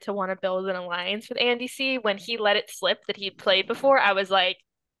started to want to build an alliance with Andy C, when he let it slip that he played before, I was like,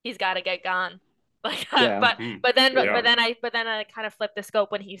 he's got to get gone. Like, Yeah, Yeah. but then I kind of flipped the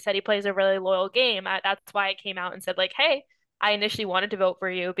scope when he said he plays a really loyal game. That's why I came out and said like, hey, I initially wanted to vote for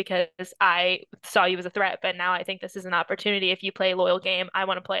you because I saw you as a threat, but now I think this is an opportunity. If you play a loyal game, I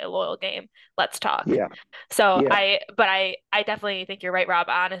want to play a loyal game. Let's talk. yeah, So yeah, I definitely think you're right, Rob.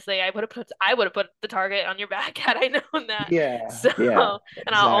 Honestly, I would have put the target on your back had I known that. yeah, So, yeah,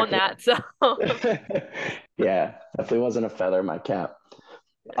 and I'll own exactly. that. So, Yeah, definitely wasn't a feather in my cap.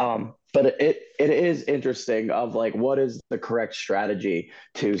 But it is interesting of like what is the correct strategy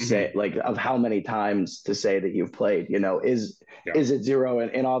to say like of how many times to say that you've played, you know, Yeah. is it zero?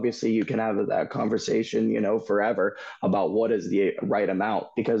 And obviously you can have that conversation, you know, forever about what is the right amount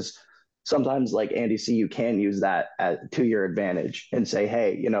because sometimes like Andy C, you can use that to your advantage and say,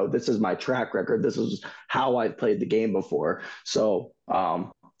 hey, you know, this is my track record. This is how I've played the game before. So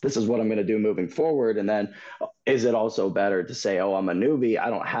this is what I'm going to do moving forward. And then is it also better to say, oh, I'm a newbie,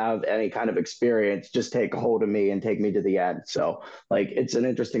 I don't have any kind of experience, just take a hold of me and take me to the end? So like it's an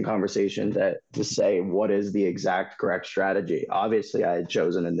interesting conversation to say what is the exact correct strategy. Obviously I had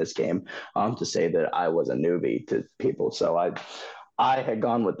chosen in this game to say that I was a newbie to people, so I had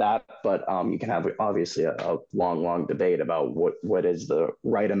gone with that, but you can have obviously a long, long debate about what is the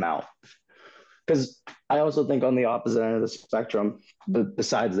right amount. Because I also think on the opposite end of the spectrum,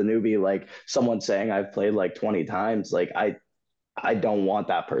 besides the newbie, like someone saying I've played like 20 times, like I don't want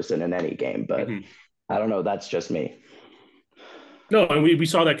that person in any game, but I don't know. That's just me. No, and we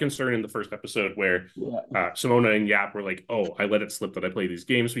saw that concern in the first episode where Yeah. Simona and Yap were like, "Oh, I let it slip that I play these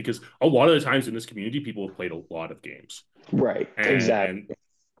games," because a lot of the times in this community, people have played a lot of games, Right. and Exactly.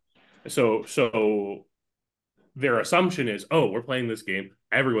 so their assumption is, "Oh, we're playing this game.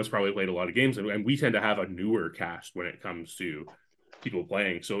 Everyone's probably played a lot of games," and we tend to have a newer cast when it comes to people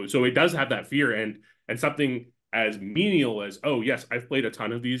playing. So it does have that fear, and something as menial as, "Oh, yes, I've played a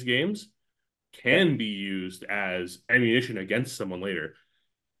ton of these games," Yeah. can be used as ammunition against someone later.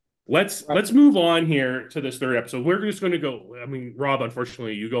 Let's move on here to this third episode. We're just going to go. I mean, Rob,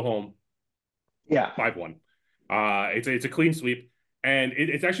 unfortunately, you go home Yeah. 5-1. It's a clean sweep, and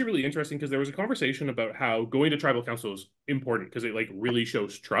it's actually really interesting because there was a conversation about how going to tribal council is important because it like really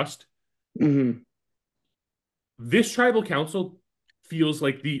shows trust. Mm-hmm. This tribal council feels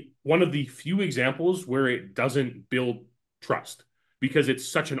like the one of the few examples where it doesn't build trust because it's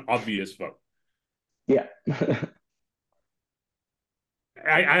such an obvious vote. Yeah.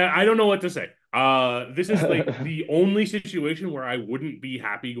 I don't know what to say. This is like the only situation where I wouldn't be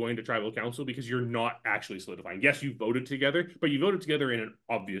happy going to tribal council because you're not actually solidifying. Yes, you voted together, but you voted together in an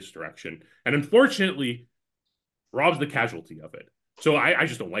obvious direction. And unfortunately, Rob's the casualty of it. So I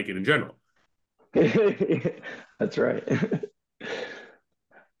just don't like it in general. That's right.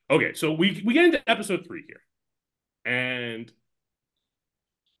 Okay, so we get into episode 3 here. And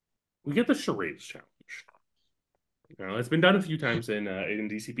we get the charades challenge. It's been done a few times in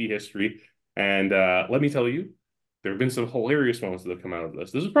DCP history. And let me tell you, there have been some hilarious moments that have come out of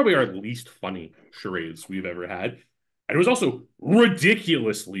this. This is probably our least funny charades we've ever had. And it was also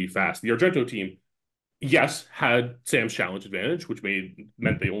ridiculously fast. The Argento team, yes, had Sam's challenge advantage, which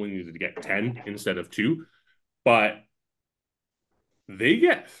meant they only needed to get 10 instead of 2. But they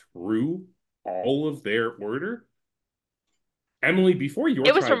get through all of their order. Emily, before your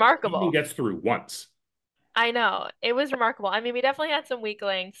it was tribe even remarkable. gets through once. I know. It was remarkable. I mean, we definitely had some weak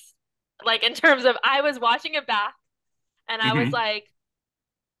links. Like in terms of I was watching it back and I was Hmm. like,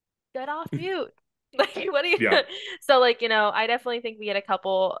 get off mute. Like, what are you Yeah. so like, I definitely think we had a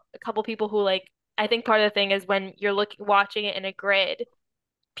couple people who like I think part of the thing is when you're watching it in a grid,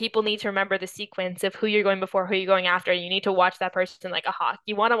 people need to remember the sequence of who you're going before, who you're going after. You need to watch that person like a hawk.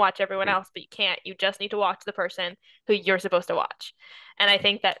 You want to watch everyone Mhm. else, but you can't. You just need to watch the person who you're supposed to watch. And I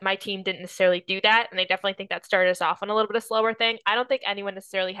think that my team didn't necessarily do that. And I definitely think that started us off on a little bit of slower thing. I don't think anyone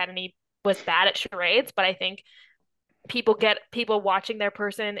necessarily was bad at charades, but I think people watching their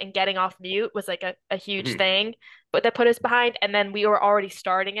person and getting off mute was like a huge Mhm. thing, but that put us behind. And then we were already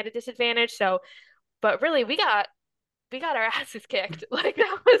starting at a disadvantage. So, but really we got our asses kicked. Like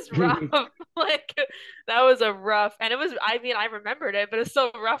that was rough. Like that was a rough, and it was. I mean, I remembered it, but it's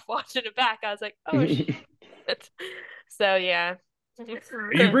so rough watching it back. I was like, oh shit. So yeah. You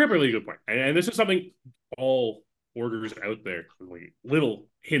bring up a really good point, and this is something all orders out there, like little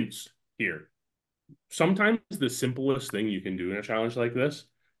hints here. Sometimes the simplest thing you can do in a challenge like this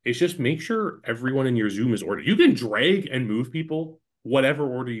is just make sure everyone in your Zoom is ordered. You can drag and move people whatever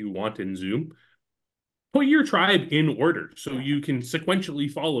order you want in Zoom. Put your tribe in order so you can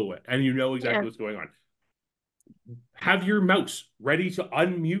sequentially follow it and you know Yeah. exactly what's going on. Have your mouse ready to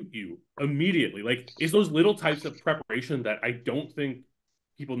unmute you immediately. Like, is those little types of preparation that I don't think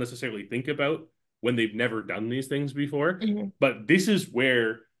people necessarily think about when they've never done these things before. Mhm. But this is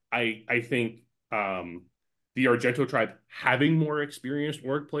where I think the Argento tribe having more experienced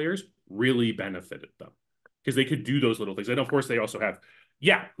org players really benefited them because they could do those little things. And of course, they also have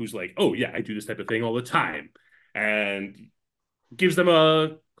who's like, oh yeah, I do this type of thing all the time, and gives them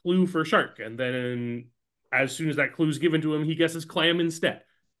a clue for shark, and then as soon as that clue is given to him, he guesses clam instead.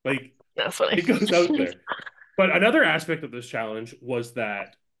 Like That's funny. it goes out there. But another aspect of this challenge was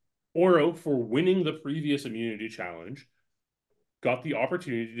that Oro, for winning the previous immunity challenge, got the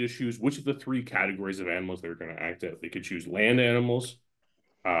opportunity to choose which of the three categories of animals they were going to act out. They could choose land animals,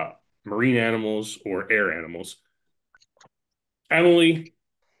 uh, marine animals, or air animals. Emily,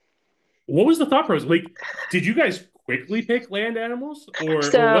 what was the thought process? Like, did you guys quickly pick land animals, or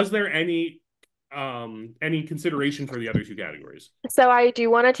So was there any consideration for the other two categories? so I do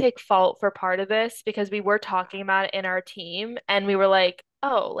want to take fault for part of this because we were talking about it in our team and we were like,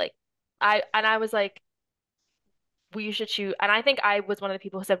 oh, like I was like, we should choose. And I think I was one of the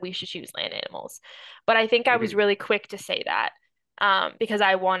people who said we should choose land animals. But I think I was Mhm. really quick to say that because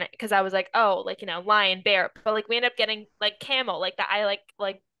I was like, oh, like, lion, bear. But like we ended up getting like camel, like that I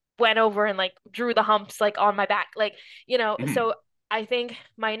like went over and like drew the humps like on my back. Like, Mhm. so I think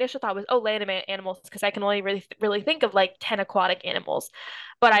my initial thought was, oh, land animals, because I can only really think of like 10 aquatic animals.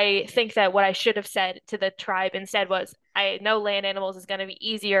 But I think that what I should have said to the tribe instead was, I know land animals is going to be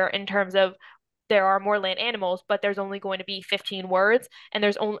easier in terms of there are more land animals, but there's only going to be 15 words, and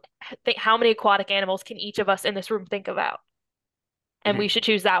there's only how many aquatic animals can each of us in this room think about? And we Mhm. should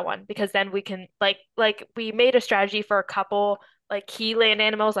choose that one because then we can like we made a strategy for a couple like key land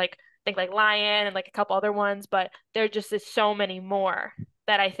animals, like I think like lion and like a couple other ones, but there just is so many more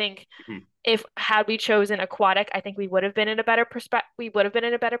that I think Mhm. if had we chosen aquatic, I think we would have been in a better we would have been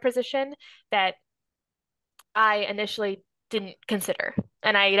in a better position that I initially didn't consider.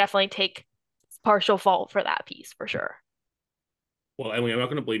 And I definitely take partial fault for that piece for sure. Well, Emily, I'm not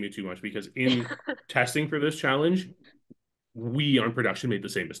going to blame you too much because in testing for this challenge, we on production made the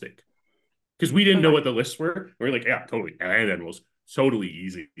same mistake because we didn't know Okay. what the lists were. We are like, yeah, totally, land animals, totally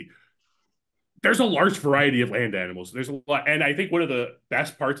easy. There's a large variety of land animals. There's a lot, and I think one of the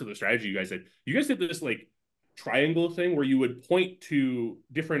best parts of the strategy you guys did this like triangle thing where you would point to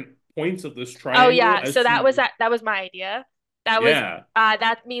different points of this Oh triangle yeah, as so to that was my idea. That was yeah.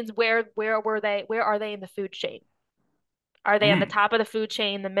 that means where are they in the food chain? Are they at the Mm. top of the food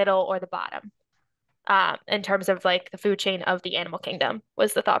chain, the middle, or the bottom? In terms of like the food chain of the animal kingdom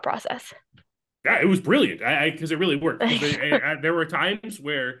was the thought process. Yeah, it was brilliant. I because it really worked because there were times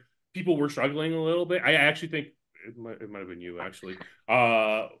where people were struggling a little bit. I actually think it might have been you actually.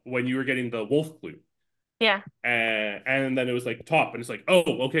 When you were getting the wolf clue, Yeah. and then it was like top, and it's like, oh,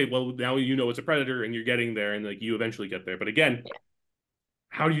 okay, well now you know it's a predator, and you're getting there, and like you eventually get there. But again,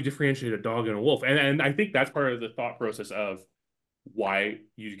 how do you differentiate a dog and a wolf? And I think that's part of the thought process of why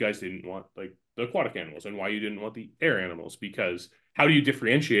you guys didn't want like the aquatic animals and why you didn't want the air animals because how do you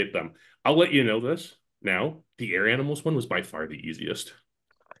differentiate them? I'll let you know this now. The air animals one was by far the easiest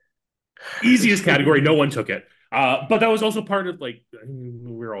category. No one took it. But that was also part of like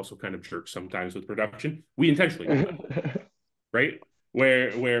we're also kind of jerks sometimes with production. We intentionally do that, right?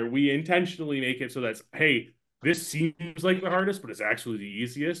 Where we intentionally make it so that's hey, This seems like the hardest, but it's actually the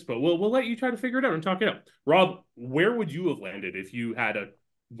easiest. But we'll let you try to figure it out and talk it out. Rob, where would you have landed if you had a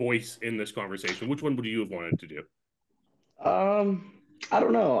voice in this conversation? Which one would you have wanted to do? I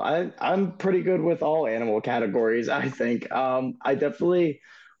don't know. I'm pretty good with all animal categories, I think. I definitely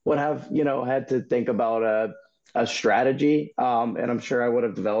would have, had to think about a strategy. And I'm sure I would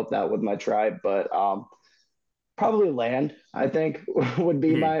have developed that with my tribe, but probably land, I think, would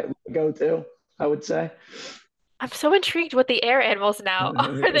be Hmm. my go-to, I would say. I'm so intrigued what the air animals now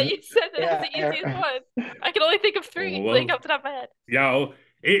are that you said that that's Yeah, the easiest one. I can only think of three, like Well, off the top of my head. yeah,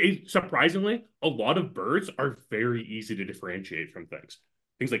 surprisingly, a lot of birds are very easy to differentiate from things.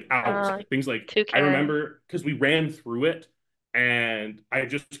 Things like owls, Uh, things like I Toucan. remember because we ran through it and I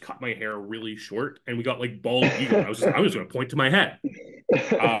just cut my hair really short and we got like bald eagle. And I was going to point to my head.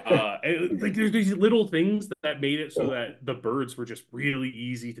 Like there's these little things that made it so that the birds were just really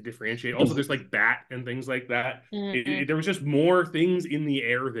easy to differentiate. Also, there's like bat and things like that. Mm-hmm. There was just more things in the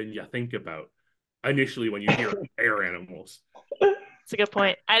air than you think about initially when you hear air animals. That's a good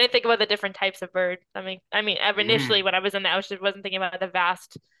point. I didn't think about the different types of bird. I mean, initially Mm. when I was in the ocean, wasn't thinking about the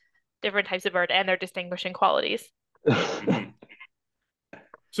vast different types of bird and their distinguishing qualities. Mhm. I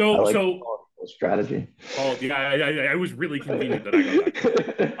So, like so, strategy. oh yeah, I was really convenient that I got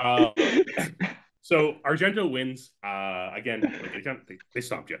that correct. So Argento wins. Again, like they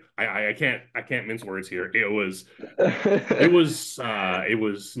stopped you. I can't mince words here. It was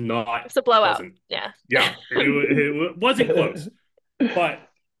not It's a blowout. pleasant. Yeah. Yeah, it wasn't close. But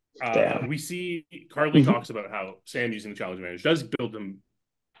Damn. we see Karli talks about how Sam using the challenge advantage does build him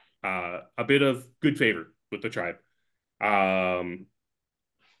a bit of good favor with the tribe. Um,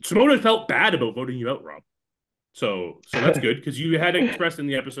 Simona felt bad about voting you out, Rob. So that's good because you had expressed in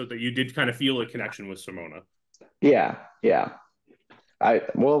the episode that you did kind of feel a connection with Simona. Yeah, yeah. I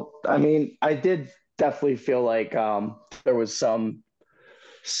mean, I did definitely feel like there was some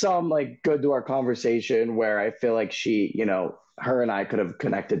like good to our conversation where I feel like she, her and I could have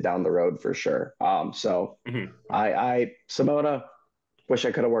connected down the road for sure. So Mhm. I Simona, wish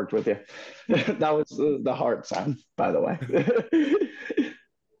I could have worked with you. That was the heart sound, by the way.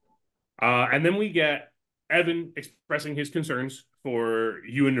 And then we get Evan expressing his concerns for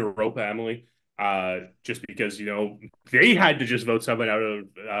you and Naropa, Emily, just because, they had to just vote someone out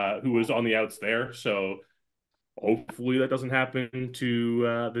of who was on the outs there. So hopefully that doesn't happen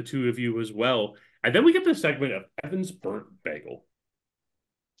to the two of you as well. And then we get this segment of Evan's burnt bagel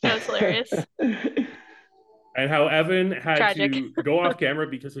That was hilarious. and how Evan had Tragic. to go off camera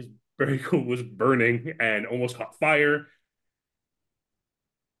because his bagel was burning and almost caught fire.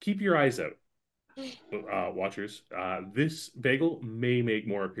 Keep your eyes out, watchers. This bagel may make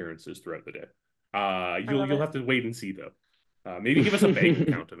more appearances throughout the day. I love You'll it. have to wait and see though. Maybe give us a bagel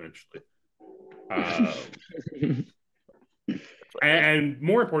count eventually. And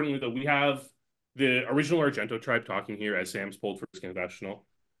more importantly, though, we have the original Argento tribe talking here as Sam's pulled for his confessional.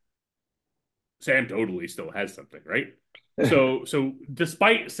 Sam totally still has something, right? So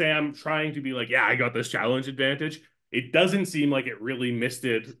despite Sam trying to be like, yeah, I got this challenge advantage, it doesn't seem like it really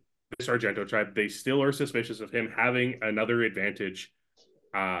misted the Sargento tribe. They still are suspicious of him having another advantage.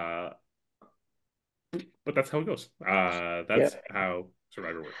 Uh, but that's how it goes. Yeah. That's how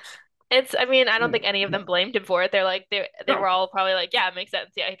Survivor works. I mean, I don't think any of them blamed him for it. They're like they were No. all probably like, yeah, it makes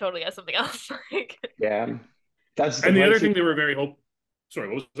sense. Yeah, he totally has something else. Like, Yeah. That's the And the other price thing they were very hope. Sorry,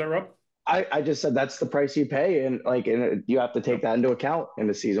 what was that, Rob? I just said that's the price you pay, and you have to take Yep. that into account in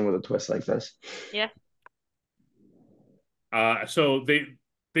a season with a twist like this. yeah. So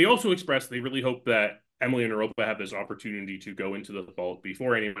they also expressed they really hope that Emily and Naropa have this opportunity to go into the vault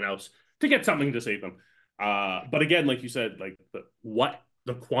before anyone else to get something to save them. But again, like you said, like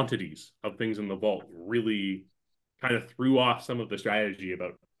the quantities of things in the vault really kind of threw off some of the strategy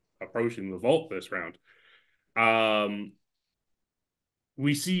about approaching the vault this round. Um,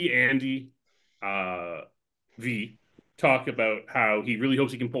 we see Andy V talk about how he really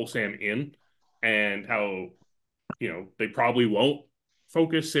hopes he can pull Sam in and how they probably won't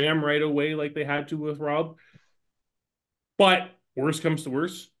focus Sam right away like they had to with Rob. But worst comes to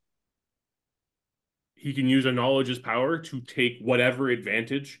worst, he can use a knowledge as power to take whatever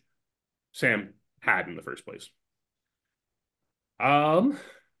advantage Sam had in the first place. Um,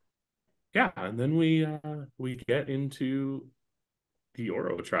 yeah, and then we get into the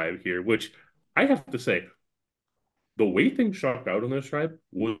Oro tribe here, which I have to say, the way things shocked out on this tribe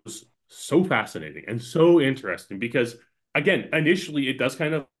was so fascinating and so interesting because again, initially it does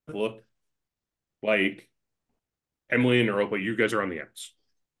kind of look like Emily and Naropa, you guys are on the outs.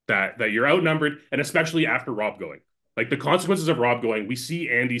 That you're outnumbered, and especially after Rob going. Like the consequences of Rob going, we see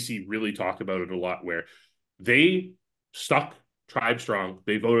Andy C really talk about it a lot where They stuck Tribe strong.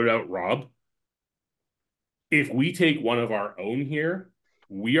 They voted out Rob. If we take one of our own here,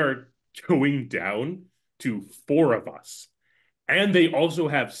 we are going down to 4 of us. And they also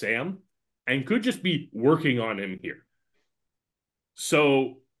have Sam and could just be working on him here.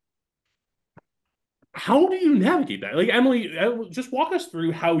 So how do you navigate that? Like, Emily, just walk us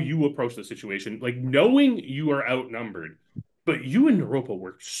through how you approach the situation. Like, knowing you are outnumbered, but you and Naropa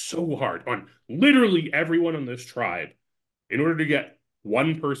worked so hard on literally everyone on this tribe in order to get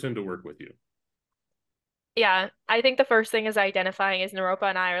one person to work with you. Yeah, I think the first thing is identifying as Naropa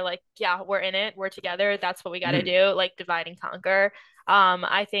and I are like, yeah, we're in it, we're together, that's what we got to do, like divide and conquer.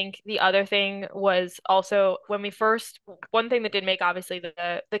 I think the other thing was also when we first, one thing that did make obviously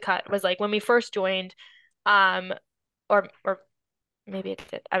the cut was like when we first joined, um, or maybe it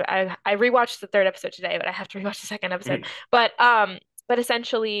did. I rewatched the third episode today, but I have to rewatch the second episode. But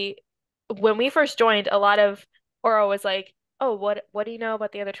essentially, when we first joined, a lot of Oro was like, "Oh, what do you know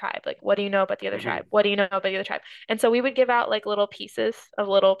about the other tribe? Like, what do you know about the other tribe? What do you know about the other tribe?" And so we would give out like little pieces of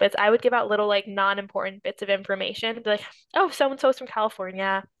little bits. I would give out little like non-important bits of information, be like, "Oh, so and so's from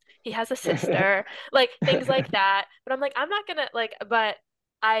California. He has a sister," like things like that. But I'm like, I'm not gonna like, but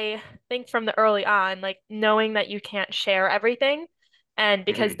I think from the early on, like knowing that you can't share everything, and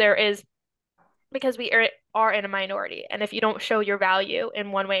because we are in a minority, and if you don't show your value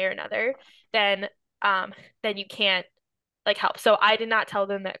in one way or another, then then you can't like help. So I did not tell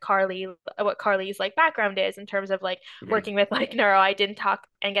them that what Karli's like background is in terms of like working with like neuro. I didn't talk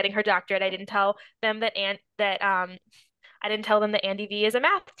and getting her doctorate. I didn't tell them that I didn't tell them that Andy V is a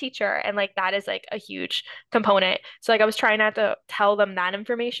math teacher, and like that is like a huge component. So like I was trying not to tell them that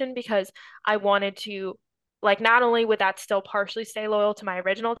information because I wanted to like not only would that still partially stay loyal to my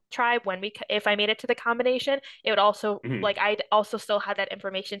original tribe when if I made it to the combination, it would also like I'd also still had that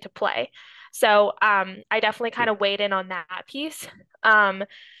information to play. So I definitely kind of weighed in on that piece. And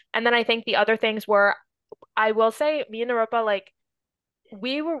then I think the other things were, I will say me and Naropa, like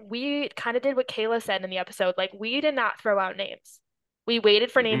we kind of did what Kayla said in the episode. Like we did not throw out names. We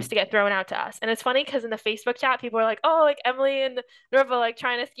waited for names to get thrown out to us. And it's funny because in the Facebook chat, people are like, "Oh, like Emily and Naropa like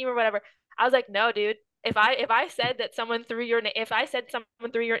trying to scheme or whatever." I was like, "No, dude. If I said that someone threw your name, if I said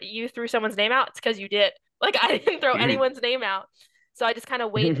someone you threw someone's name out, it's because you did. Like I didn't throw anyone's name out." So I just kind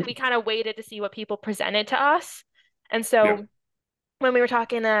of we kind of waited to see what people presented to us. And so when we were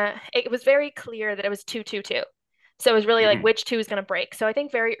talking, it was very clear that it was 2-2-2. So it was really like which two is going to break. So I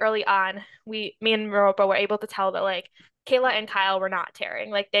think very early on, me and Naropa were able to tell that like Kayla and Kyle were not tearing,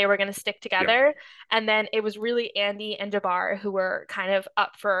 like they were going to stick together. And then it was really Andy and Jabbar who were kind of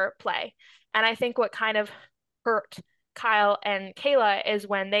up for play. And I think what kind of hurt Kyle and Kayla is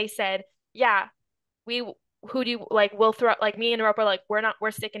when they said, "Yeah, who do you like, we'll throw," like me and Naropa are like,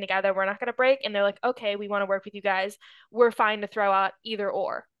 we're sticking together, we're not going to break. And they're like, "Okay, we want to work with you guys. We're fine to throw out either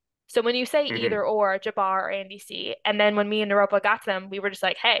or." So when you say either or, Jabbar or Andy C, and then when me and Naropa got to them, we were just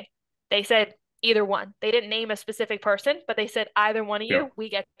like, "Hey," they said either one. They didn't name a specific person, but they said either one of you, we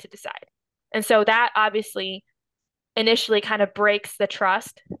get to decide. And so that obviously initially kind of breaks the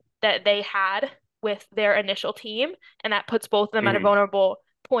trust that they had with their initial team, and that puts both of them at a vulnerable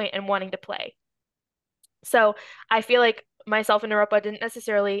point in wanting to play. So I feel like myself and Naropa didn't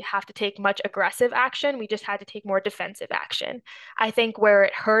necessarily have to take much aggressive action. We just had to take more defensive action. I think where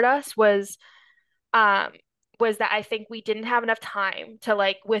it hurt us um was that I think we didn't have enough time to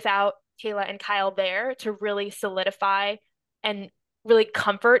like without Kayla and Kyle there to really solidify and really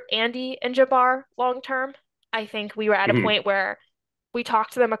comfort Andy and Jabbar long term. I think we were at a point where we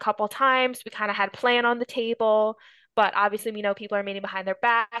talked to them a couple times. We kind of had a plan on the table, but obviously we know people are meeting behind their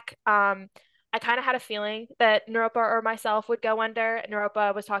back. I kind of had a feeling that Naropa or myself would go under.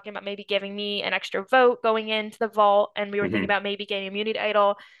 Naropa was talking about maybe giving me an extra vote going into the vault, and we were thinking about maybe getting a immunity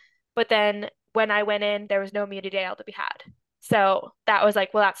idol. But then when I went in, there was no immunity idol to be had. So that was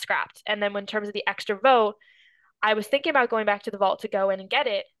like, well, that's scrapped. And then in terms of the extra vote, I was thinking about going back to the vault to go in and get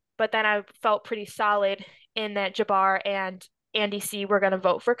it, but then I felt pretty solid in that Jabbar and Andy C were going to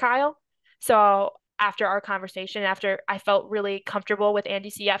vote for Kyle. So after our conversation, after I felt really comfortable with Andy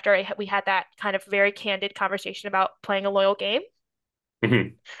C, after we had that kind of very candid conversation about playing a loyal game.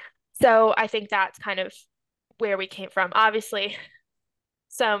 So I think that's kind of where we came from. Obviously,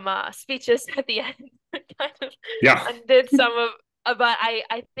 some speeches at the end kind of undid some of, but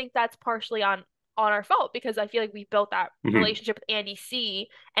I think that's partially on our fault because I feel like we built that relationship with Andy C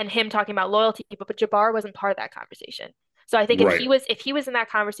and him talking about loyalty, but Jabbar wasn't part of that conversation. So I think if he was in that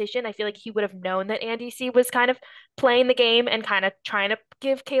conversation, I feel like he would have known that Andy C was kind of playing the game and kind of trying to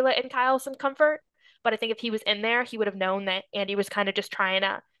give Kayla and Kyle some comfort. But I think if he was in there, he would have known that Andy was kind of just trying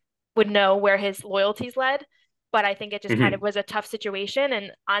to would know where his loyalties led. But I think it just kind of Mm-hmm. was a tough situation.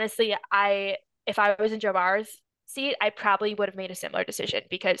 And honestly, if I was in Jabbar's seat, I probably would have made a similar decision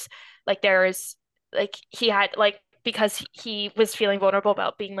because like there is like he had like because he was feeling vulnerable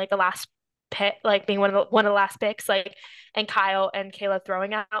about being like a last pick, like being one of the last picks, like and Kyle and Kayla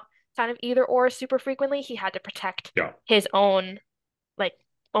throwing out kind of either or super frequently, he had to protect Yeah. his own like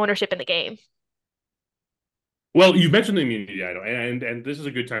ownership in the game. Well, you mentioned the immunity idol, and this is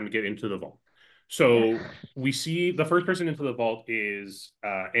a good time to get into the vault. Yeah. So we see the first person into the vault is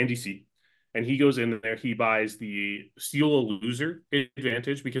Andy C. And he goes in there, he buys the steal a loser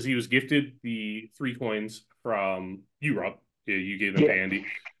advantage because he was gifted the 3 coins from you, Rob. You gave them to Yeah. Andy.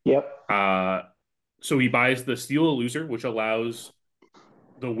 Yep. So he buys the steal a loser, which allows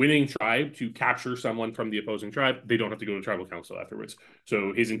the winning tribe to capture someone from the opposing tribe. They don't have to go to tribal council afterwards.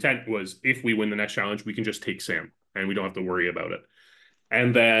 So his intent was, if we win the next challenge, we can just take Sam and we don't have to worry about it.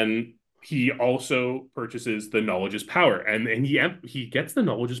 And then he also purchases the knowledge is power, and he gets the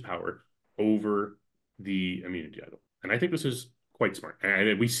knowledge is power over the immunity idol. And I think this is quite smart.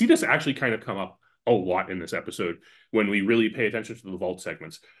 And we see this actually kind of come up a lot in this episode when we really pay attention to the vault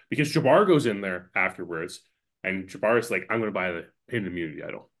segments, because Jabbar goes in there afterwards and Jabbar is like, I'm going to buy the hidden immunity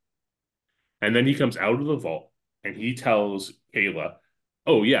idol. And then he comes out of the vault and he tells Kayla,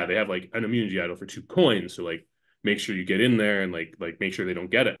 oh yeah, they have like an immunity idol for 2 coins. So like make sure you get in there and like make sure they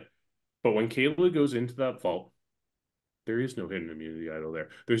don't get it. But when Kayla goes into that vault, there is no hidden immunity idol there.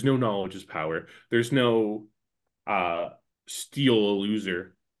 There's no knowledge is power. There's no uh steal a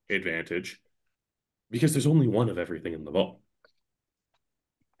loser advantage because there's only one of everything in the vault.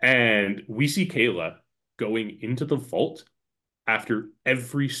 And we see Kayla going into the vault after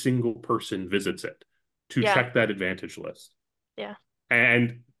every single person visits it to Yeah. check that advantage list. Yeah.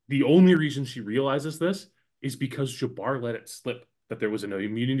 And the only reason she realizes this is because Jabbar let it slip that there was an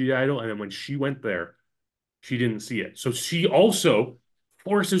immunity idol. And then when she went there, she didn't see it. So she also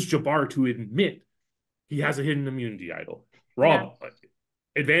forces Jabbar to admit he has a hidden immunity idol. Yeah. Rob,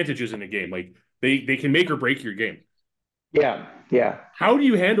 advantages in a game, like they can make or break your game. Yeah. Yeah. How do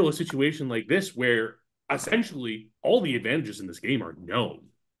you handle a situation like this where essentially all the advantages in this game are known?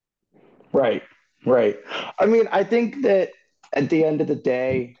 Right. Right. I mean, I think that at the end of the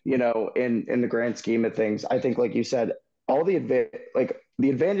day, in the grand scheme of things, I think, like you said, all the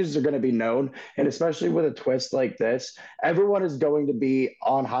advantages are going to be known, and especially with a twist like this, everyone is going to be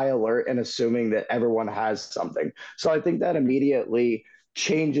on high alert and assuming that everyone has something. So I think that immediately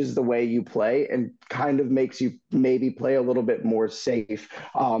changes the way you play and kind of makes you maybe play a little bit more safe.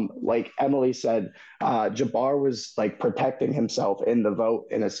 Like Emily said, Jabbar was like protecting himself in the vote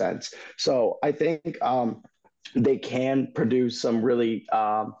in a sense. So I think they can produce some really,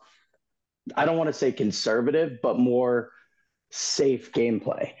 I don't want to say conservative, but more safe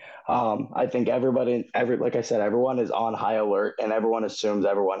gameplay. I think like I said, everyone is on high alert and everyone assumes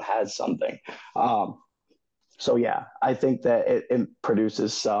everyone has something. So yeah, I think that it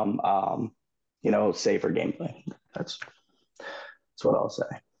produces some, safer gameplay. That's what I'll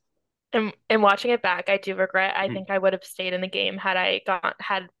say. And watching it back, I do regret. I Hmm. think I would have stayed in the game had I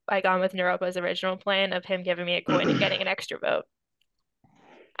gone with Naropa's original plan of him giving me a coin and getting an extra vote.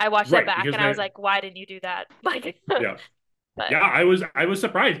 I watched that Right, back because and I was then like, why didn't you do that? Like, yeah. but Yeah, I was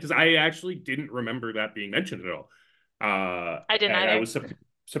surprised because I actually didn't remember that being mentioned at all. I didn't I either. was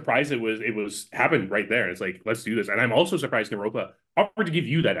surprised it was happened right there. It's like, let's do this. And I'm also surprised Naropa offered to give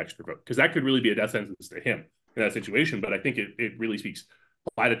you that extra vote because that could really be a death sentence to him in that situation. But I think it really speaks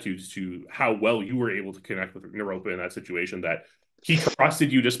platitudes to how well you were able to connect with Naropa in that situation, that he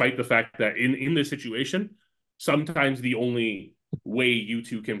trusted you despite the fact that in this situation, sometimes the only way you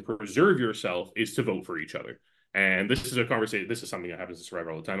two can preserve yourself is to vote for each other. And this is a conversation. This is something that happens to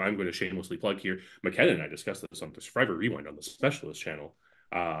Survivor all the time. I'm going to shamelessly plug here. McKenna and I discussed this on the Survivor Rewind on the Specialist channel,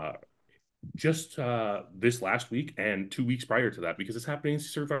 uh, just this last week and 2 weeks prior to that, because it's happening in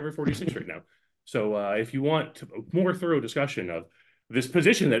Survivor 46 right now. So if you want a more thorough discussion of this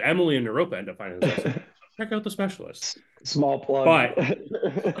position that Emily and Naropa end up finding themselves in, check out the Specialist. Small plug. But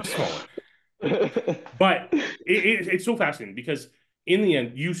a small one. But it's so fascinating because in the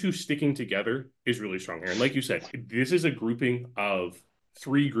end, you two sticking together is really strong here. And like you said, this is a grouping of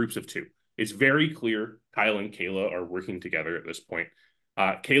 3 groups of 2. It's very clear Kyle and Kayla are working together at this point.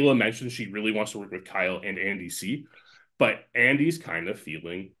 Kayla mentioned she really wants to work with Kyle and Andy C, but Andy's kind of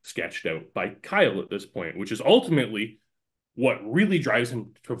feeling sketched out by Kyle at this point, which is ultimately what really drives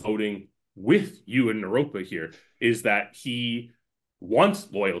him to voting with you and Naropa here, is that he wants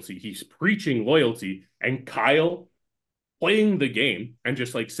loyalty. He's preaching loyalty, and Kyle playing the game and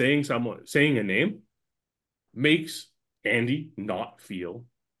just like saying a name makes Andy not feel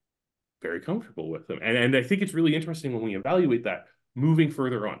very comfortable with him. And I think it's really interesting when we evaluate that moving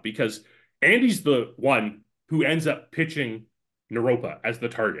further on, because Andy's the one who ends up pitching Naropa as the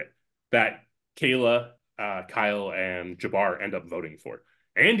target that Kayla, Kyle, and Jabbar end up voting for.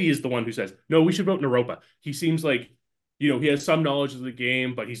 Andy is the one who says, no, we should vote Naropa. He seems like, he has some knowledge of the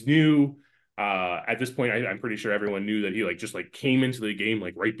game, but he's new. At this point, I'm pretty sure everyone knew that he just came into the game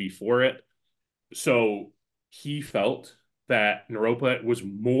right before it. So he felt that Naropa was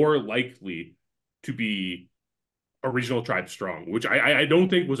more likely to be original tribe strong, which I don't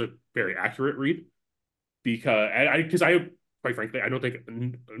think was a very accurate read, because I quite frankly, I don't think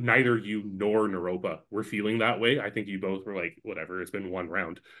neither you nor Naropa were feeling that way. I think you both were like, whatever, it's been one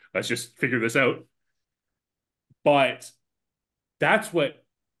round. Let's just figure this out. But that's what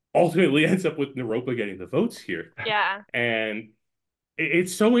ultimately ends up with Naropa getting the votes here. Yeah. And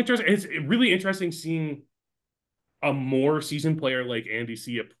it's so interesting. It's really interesting seeing a more seasoned player like Andy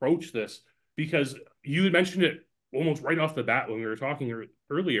C approach this, because you had mentioned it almost right off the bat when we were talking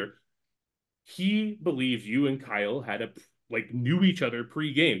earlier. He believed you and Kyle had knew each other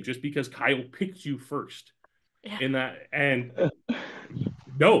pre-game just because Kyle picked you first in that. And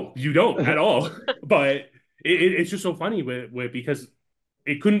no, you don't at all. But it's just so funny because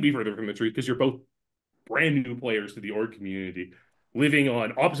it couldn't be further from the truth, because you're both brand new players to the org community, living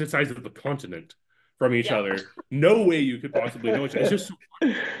on opposite sides of the continent from each other. No way you could possibly know each other. It's just so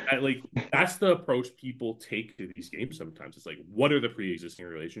funny that, that's the approach people take to these games sometimes. It's what are the pre-existing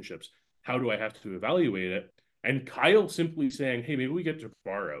relationships? How do I have to evaluate it? And Kyle simply saying, hey, maybe we get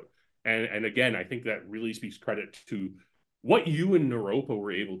Jabbar out. And again, I think that really speaks credit to what you and Naropa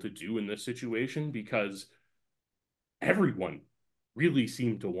were able to do in this situation, because everyone really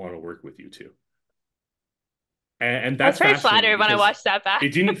seemed to want to work with you two. And that's very flattered when I watched that back. It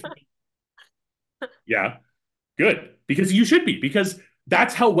didn't. Yeah, good. Because you should be, because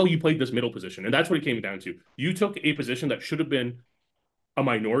that's how well you played this middle position. And that's what it came down to. You took a position that should have been a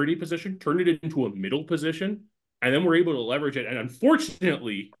minority position, turned it into a middle position, and then were able to leverage it. And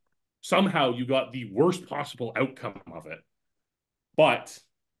unfortunately, somehow you got the worst possible outcome of it. But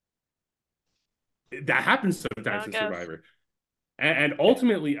that happens sometimes in Survivor. And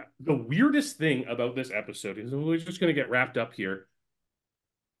ultimately, the weirdest thing about this episode is, we're just going to get wrapped up here.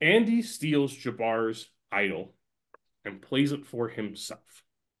 Andy steals Jabbar's idol and plays it for himself.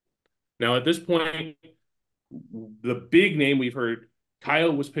 Now, at this point, the big name we've heard,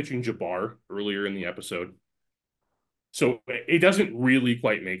 Kyle was pitching Jabbar earlier in the episode. So it doesn't really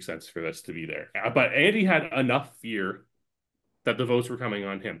quite make sense for this to be there. But Andy had enough fear that the votes were coming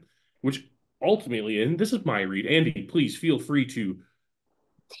on him, which ultimately, and this is my read, Andy, please feel free to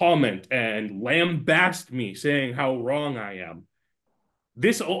comment and lambast me saying how wrong I am.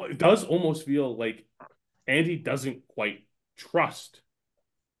 This does almost feel like Andy doesn't quite trust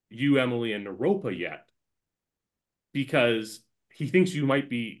you, Emily, and Naropa yet, because he thinks you might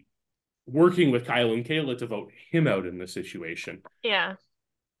be working with Kyle and Kayla to vote him out in this situation. Yeah.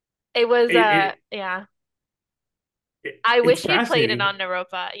 It was, yeah. I wish he had played it on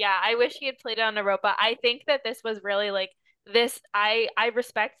Naropa. Yeah, I wish he had played it on Naropa. I think that this was really this. I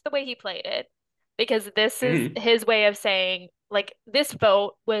respect the way he played it, because this is his way of saying, this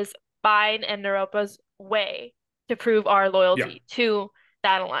vote was mine and Naropa's way to prove our loyalty to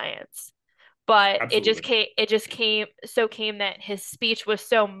that alliance. But absolutely. it just came that his speech was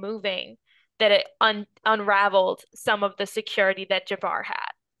so moving that it unraveled some of the security that Jabbar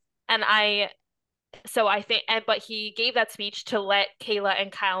had. And but he gave that speech to let Kayla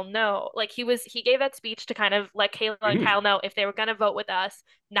and Kyle know. He gave that speech to kind of let Kayla and Kyle know if they were going to vote with us,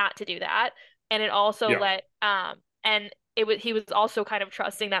 not to do that. And it also he was also kind of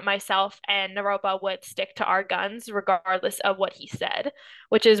trusting that myself and Naropa would stick to our guns regardless of what he said,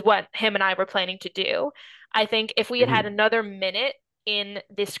 which is what him and I were planning to do. I think if we had had another minute in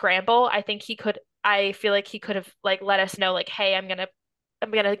this scramble, I feel like he could have let us know, hey, I'm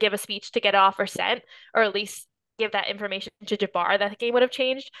gonna give a speech to get off or sent, or at least give that information to Jabbar, that the game would have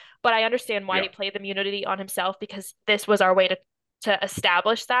changed. But I understand why he played the immunity on himself, because this was our way to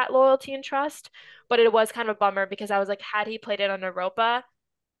establish that loyalty and trust. But it was kind of a bummer, because I was had he played it on Naropa,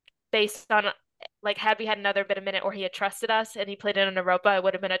 based on had we had another bit of minute or he had trusted us and he played it on Naropa, it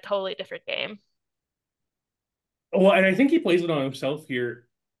would have been a totally different game. Well, and I think he plays it on himself here.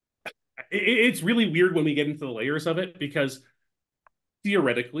 It's really weird when we get into the layers of it, because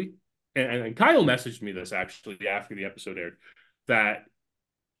theoretically, and Kyle messaged me this actually after the episode aired, that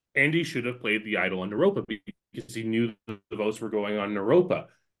Andy should have played the idol on Naropa because he knew the votes were going on Naropa.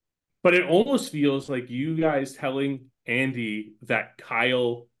 But it almost feels like you guys telling Andy that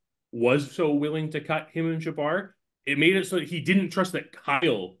Kyle was so willing to cut him and Jabbar it made it so that he didn't trust that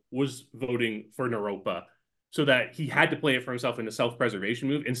Kyle was voting for Naropa, so that he had to play it for himself in a self-preservation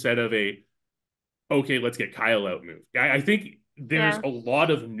move instead of a, okay, let's get Kyle out move. I think there's a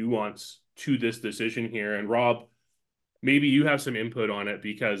lot of nuance to this decision here. And Rob, maybe you have some input on it,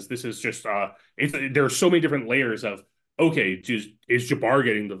 because this is just there are so many different layers of, okay, is Jabbar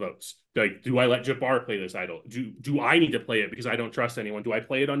getting the votes? Like, do I let Jabbar play this idol? Do I need to play it because I don't trust anyone? Do I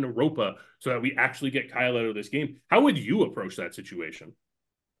play it on Naropa so that we actually get Kyle out of this game? How would you approach that situation?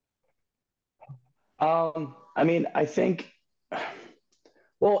 I mean, I think,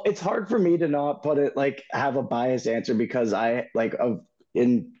 well, it's hard for me to not put it like have a biased answer, because I like of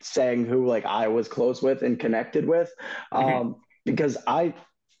in saying who like I was close with and connected with. Because I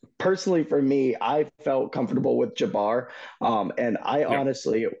personally, for me, I felt comfortable with Jabbar. And I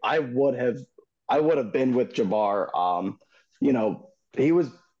honestly, I would have been with Jabbar. He was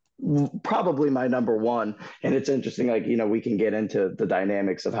probably my number one. And it's interesting, like, we can get into the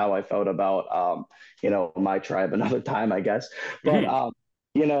dynamics of how I felt about, my tribe another time, I guess. But,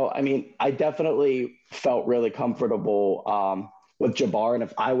 I mean, I definitely felt really comfortable with Jabbar. And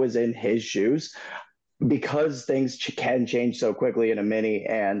if I was in his shoes, because things can change so quickly in a mini,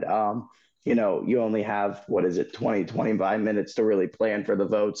 and you only have, what is it, 20-25 minutes to really plan for the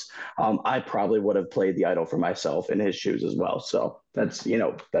votes. I probably would have played the idol for myself in his shoes as well. So that's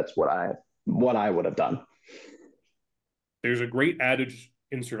what I would have done. There's a great adage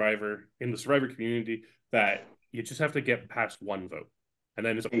in the Survivor community, that you just have to get past one vote, and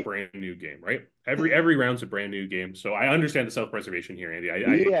then it's a brand new game, right? Every round's a brand new game. So I understand the self-preservation here, Andy.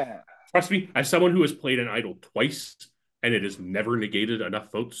 Trust me, as someone who has played an idol twice and it has never negated enough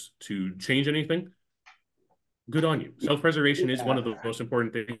votes to change anything, good on you. Self-preservation is one of the most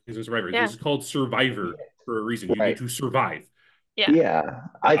important things in Survivor. This is called Survivor for a reason. You need to survive.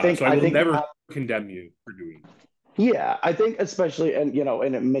 I think so I will never condemn you for doing that. Yeah, I think especially in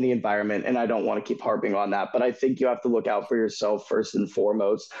a mini environment, and I don't want to keep harping on that, but I think you have to look out for yourself first and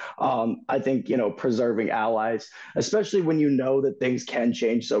foremost. I think preserving allies, especially when you know that things can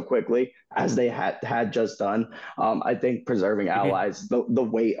change so quickly as they had just done. I think preserving allies, the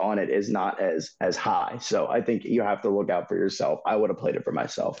weight on it is not as high. So I think you have to look out for yourself. I would have played it for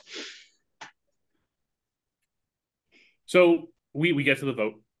myself. So we get to the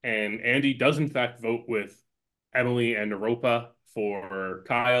vote, and Andy does in fact vote with Emily and Naropa for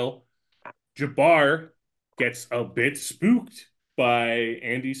Kyle. Jabbar gets a bit spooked by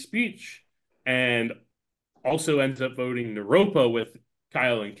Andy's speech and also ends up voting Naropa with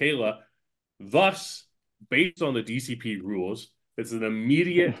Kyle and Kayla. Thus, based on the DCP rules, it's an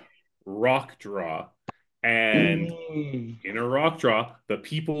immediate rock draw. And in a rock draw, the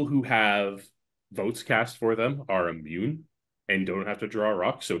people who have votes cast for them are immune and don't have to draw a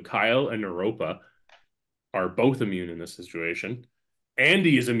rock. So Kyle and Naropa are both immune in this situation.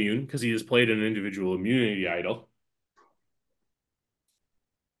 Andy is immune because he has played an individual immunity idol.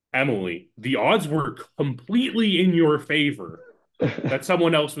 Emily, the odds were completely in your favor that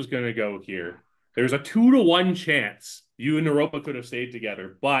someone else was going to go here. There's a 2-to-1 chance you and Naropa could have stayed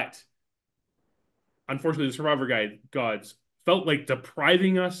together, but unfortunately, the Survivor gods felt like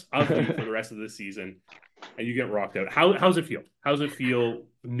depriving us of you for the rest of the season, and you get rocked out. How's it feel? How's it feel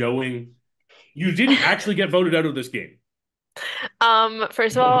knowing you didn't actually get voted out of this game?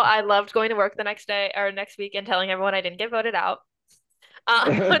 First of all, I loved going to work the next day or next week and telling everyone I didn't get voted out.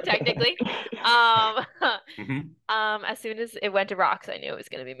 Technically. As soon as it went to rocks, I knew it was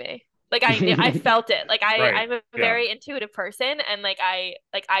gonna be me. Like I felt it. Like I'm a very intuitive person, and I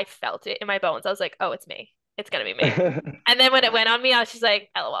felt it in my bones. I was like, oh, it's me. It's gonna be me. And then when it went on me, I was just like,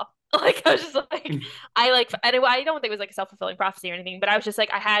 LOL. Like I was just like, I don't think it was like a self-fulfilling prophecy or anything, but I was just like,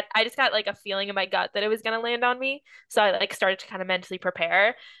 I just got like a feeling in my gut that it was gonna land on me. So I like started to kind of mentally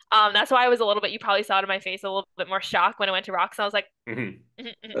prepare. That's why I was a little bit, you probably saw it in my face, a little bit more shocked when I went to rocks. And I was like,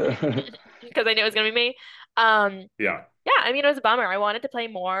 because I knew it was gonna be me. Yeah, I mean, it was a bummer. I wanted to play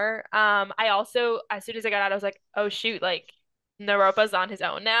more. I also, as soon as I got out, I was like, oh shoot, like Naropa's on his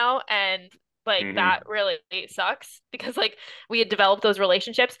own now, and like that really sucks because like we had developed those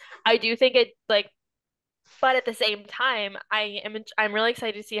relationships. I do think it like, but at the same time, I'm really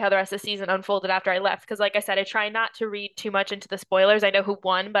excited to see how the rest of the season unfolded after I left, because like I said, I try not to read too much into the spoilers. I know who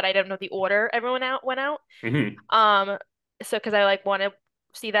won, but I don't know the order everyone went out. So because I like want to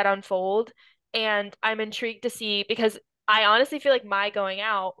see that unfold, and I'm intrigued to see, because I honestly feel like my going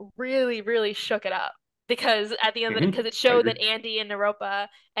out really, really shook it up. Because at the end of because it showed that Andy and Naropa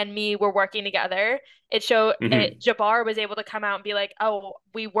and me were working together. It showed Jabbar was able to come out and be like, oh,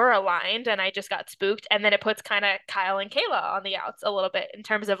 we were aligned and I just got spooked. And then it puts kind of Kyle and Kayla on the outs a little bit in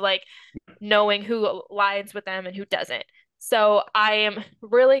terms of like knowing who aligns with them and who doesn't. So I am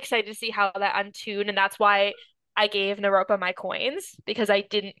really excited to see how that untuned, and that's why I gave Naropa my coins because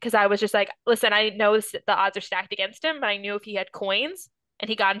I was just like, listen, I know the odds are stacked against him, but I knew if he had coins and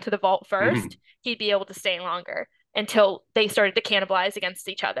he got into the vault first, he'd be able to stay longer until they started to cannibalize against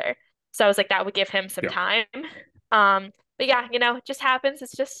each other. So I was like, that would give him some time. But yeah, it just happens.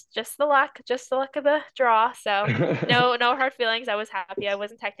 It's just the luck of the draw. So no hard feelings. I was happy I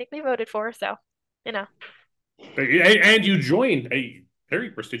wasn't technically voted for, so. And you joined a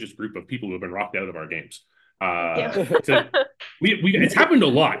very prestigious group of people who have been rocked out of our games. It's happened a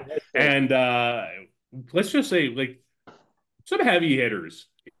lot, and let's just say like some heavy hitters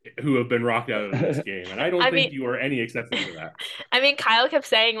who have been rocked out of this game, and I don't think you are any exception to that. I mean, Kyle kept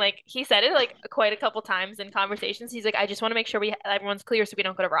saying, like, he said it like quite a couple times in conversations. He's like, I just want to make sure everyone's clear so we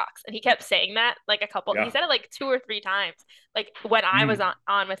don't go to rocks. And he kept saying that like he said it like 2 or 3 times, like when I was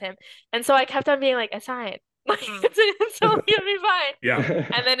on with him. And so I kept on being like, it's fine. Like it's only gonna be fine. Yeah.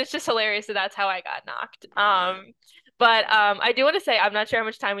 And then it's just hilarious that that's how I got knocked. But I do want to say, I'm not sure how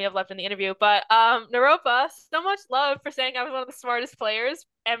much time we have left in the interview, but Naropa, so much love for saying I was one of the smartest players.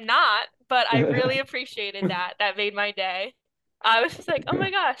 I'm not, but I really appreciated that. That made my day. I was just like, oh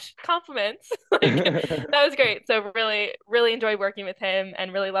my gosh, compliments. That was great. So really, really enjoyed working with him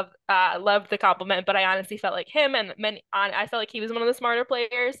and really loved the compliment. But I honestly felt like him and I felt like he was one of the smarter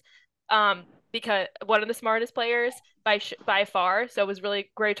players. Because one of the smartest players by far. So it was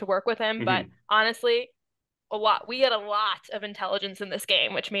really great to work with him. But honestly, we had a lot of intelligence in this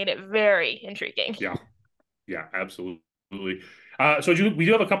game, which made it very intriguing. Yeah, absolutely. So we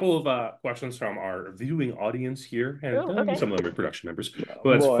do have a couple of questions from our viewing audience here, and some of them are production members,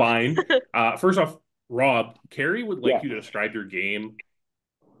 but that's fine. First off, Rob, Carrie would like you to describe your game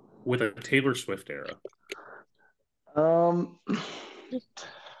with a Taylor Swift era.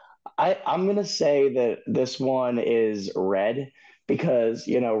 I'm gonna say that this one is Red, because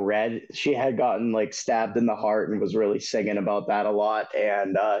Red, she had gotten like stabbed in the heart and was really singing about that a lot,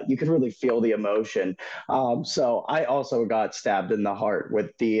 and you could really feel the emotion. So I also got stabbed in the heart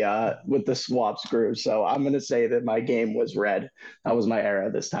with the swap screw. So I'm gonna say that my game was Red. That was my era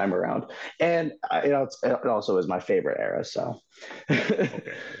this time around, and it also is my favorite era. So okay,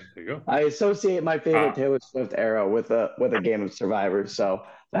 there you go. I associate my favorite Taylor Swift era with a game of Survivors. So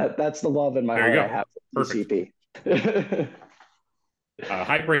that's the love in my heart I have for DCP.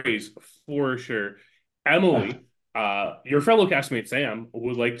 High praise for sure. Emily, your fellow castmate Sam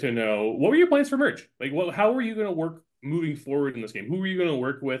would like to know, what were your plans for merge? Like, how are you going to work moving forward in this game? Who are you going to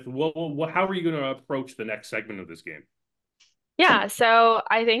work with? How are you going to approach the next segment of this game? Yeah, so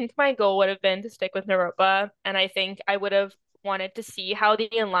I think my goal would have been to stick with Naropa, and I think I would have wanted to see how the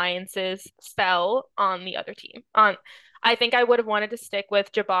alliances fell on the other team. I think I would have wanted to stick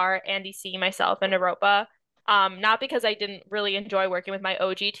with Jabbar, Andy C, myself, and Naropa. Not because I didn't really enjoy working with my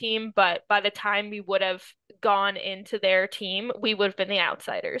OG team, but by the time we would have gone into their team, we would have been the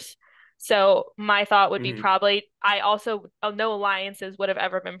outsiders. So my thought would be probably, no alliances would have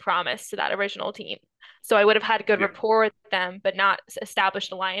ever been promised to that original team. So I would have had a good rapport with them, but not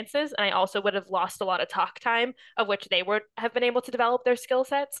established alliances. And I also would have lost a lot of talk time, of which they would have been able to develop their skill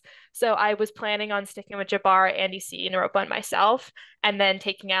sets. So I was planning on sticking with Jabbar, Andy C, Naropa, and myself, and then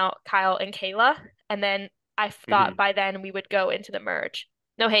taking out Kyle and Kayla. And then I thought by then we would go into the merge.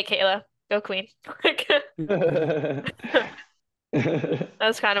 No hate, Kayla. Go Queen.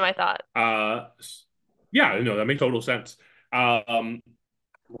 That's kind of my thought. Yeah, no, that makes total sense.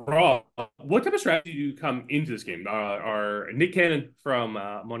 Rob, what type of strategy do you come into this game? Our Nick Cannon from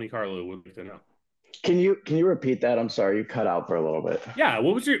Monte Carlo would like to know. Can you repeat that? I'm sorry, you cut out for a little bit. Yeah,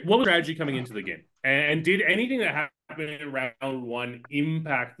 what was strategy coming into the game? And did anything that happened in round 1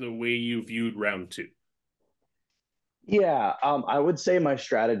 impact the way you viewed round 2? Yeah, I would say my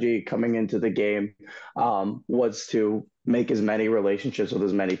strategy coming into the game was to make as many relationships with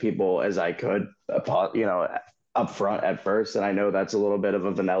as many people as I could, up front at first. And I know that's a little bit of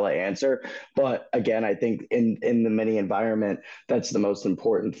a vanilla answer, but again, I think in the mini environment, that's the most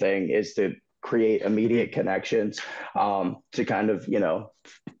important thing, is to create immediate connections, to kind of,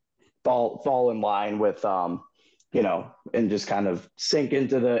 fall in line with, and just kind of sink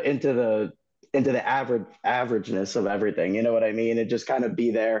into the averageness of everything. You know what I mean? And just kind of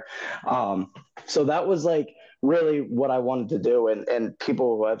be there. So that was like really what I wanted to do. And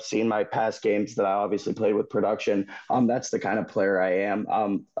people who have seen my past games that I obviously played with production, that's the kind of player I am.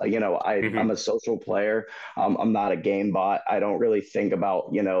 I'm a social player. I'm not a game bot. I don't really think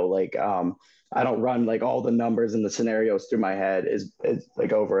about, I don't run like all the numbers and the scenarios through my head is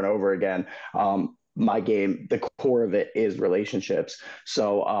like over and over again. my game, the core of it is relationships.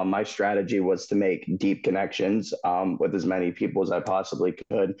 So my strategy was to make deep connections with as many people as I possibly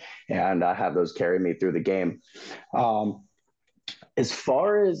could, and have those carry me through the game. As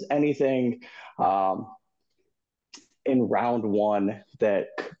far as anything in round one that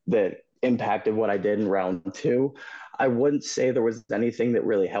impacted what I did in round two, I wouldn't say there was anything that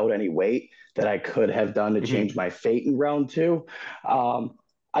really held any weight that I could have done to change my fate in round two.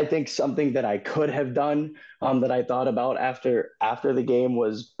 I think something that I could have done that I thought about after the game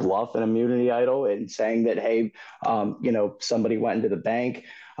was bluff an immunity idol and saying that, hey, somebody went into the bank.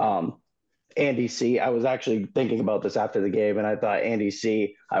 Andy C. I was actually thinking about this after the game, and I thought Andy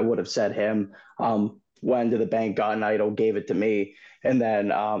C. I would have said him. Went to the bank, got an idol, gave it to me, and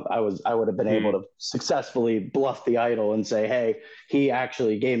then I would have been able to successfully bluff the idol and say, hey, he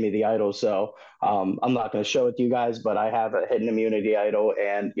actually gave me the idol, so I'm not going to show it to you guys, but I have a hidden immunity idol,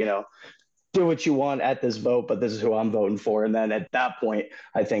 and do what you want at this vote, but this is who I'm voting for. And then at that point,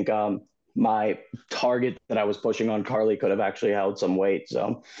 I think my target that I was pushing on Karli could have actually held some weight.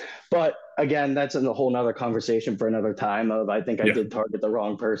 So, but again, that's a whole nother conversation for another time. I think I did target the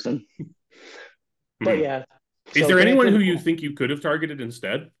wrong person. But yeah. Is there anyone who you think you could have targeted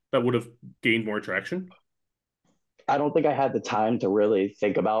instead that would have gained more traction? I don't think I had the time to really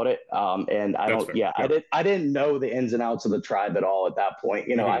think about it. And I I didn't know the ins and outs of the tribe at all at that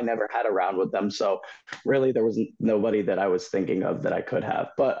point. I never had a round with them. So really there was nobody that I was thinking of that I could have.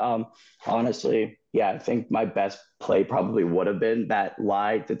 But honestly, I think my best play probably would have been that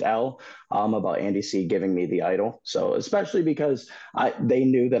lie to tell about Andy C giving me the idol. So especially because they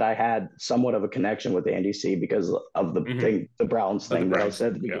knew that I had somewhat of a connection with Andy C because of the thing, the Browns thing that I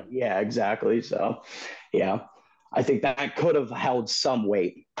said. Yeah, exactly. So yeah. I think that could have held some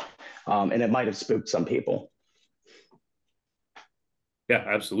weight, and it might have spooked some people. Yeah,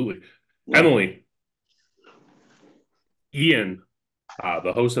 absolutely. Yeah. Emily, Ian,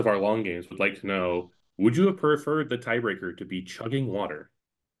 the host of our long games, would like to know, would you have preferred the tiebreaker to be chugging water?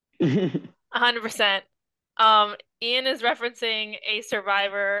 100%. Ian is referencing a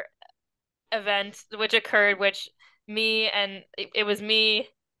Survivor event which occurred, which it was me,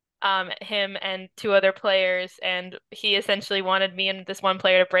 him and two other players, and he essentially wanted me and this one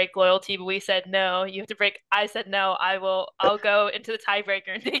player to break loyalty, but we said no, you have to break. I said no, I'll go into the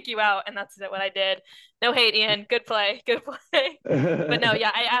tiebreaker and take you out, and that's what I did. No hate, Ian. Good play. But no, yeah,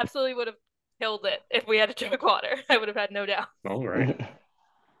 I absolutely would have killed it if we had to drink water. I would have had no doubt. All right.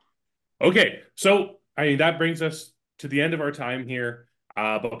 Okay, so that brings us to the end of our time here.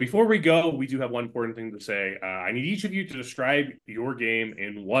 But before we go, we do have one important thing to say. I need each of you to describe your game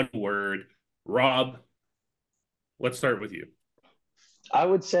in one word. Rob, let's start with you. I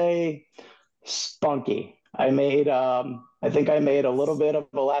would say spunky. I think I made a little bit of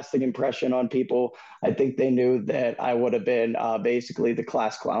a lasting impression on people. I think they knew that I would have been basically the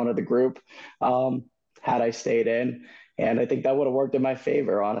class clown of the group had I stayed in. And I think that would have worked in my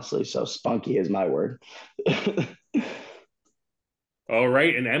favor, honestly. So spunky is my word. All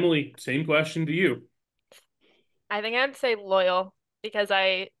right. And Emily, same question to you. I think I'd say loyal because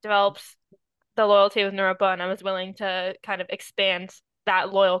I developed the loyalty with Naropa and I was willing to kind of expand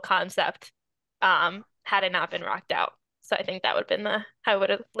that loyal concept had it not been rocked out. So I think that would have been how I would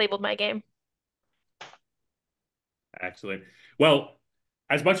have labeled my game. Excellent. Well,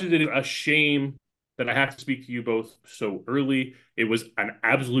 as much as it is a shame that I have to speak to you both so early, it was an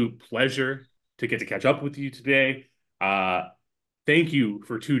absolute pleasure to get to catch up with you today. Thank you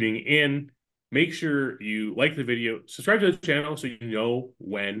for tuning in. Make sure you like the video, subscribe to the channel so you know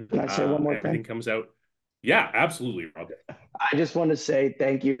when everything comes out. Yeah, absolutely, Rob. I just want to say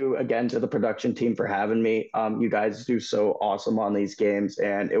thank you again to the production team for having me. You guys do so awesome on these games,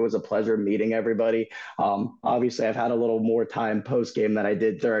 and it was a pleasure meeting everybody. Obviously, I've had a little more time post-game than I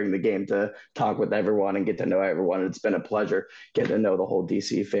did during the game to talk with everyone and get to know everyone. It's been a pleasure getting to know the whole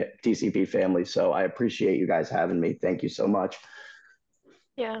DCP family, so I appreciate you guys having me. Thank you so much.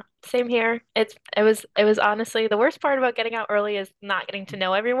 Yeah, same here. It was honestly the worst part about getting out early is not getting to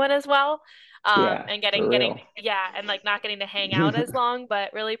know everyone as well. And like not getting to hang out as long,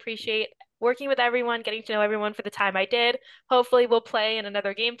 but really appreciate working with everyone, getting to know everyone for the time I did. Hopefully we'll play in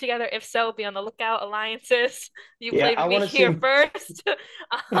another game together. If so, be on the lookout. Alliances, you played with me here first.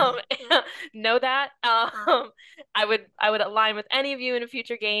 Know that. I would align with any of you in a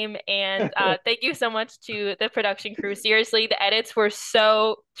future game. And thank you so much to the production crew. Seriously, the edits were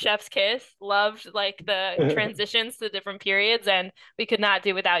so chef's kiss. Loved like the transitions to different periods, and we could not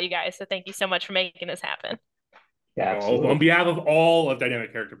do without you guys. So thank you so much for making this happen. Yeah, on behalf of all of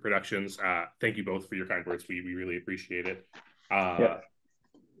Dynamic Character Productions, thank you both for your kind words. We really appreciate it.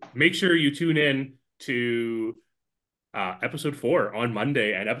 Make sure you tune in to episode 4 on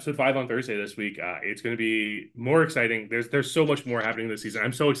Monday and episode 5 on Thursday this week. It's going to be more exciting. There's so much more happening this season.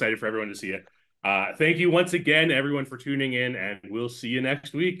 I'm so excited for everyone to see it. Thank you once again, everyone, for tuning in, and we'll see you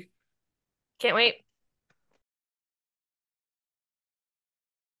next week. Can't wait.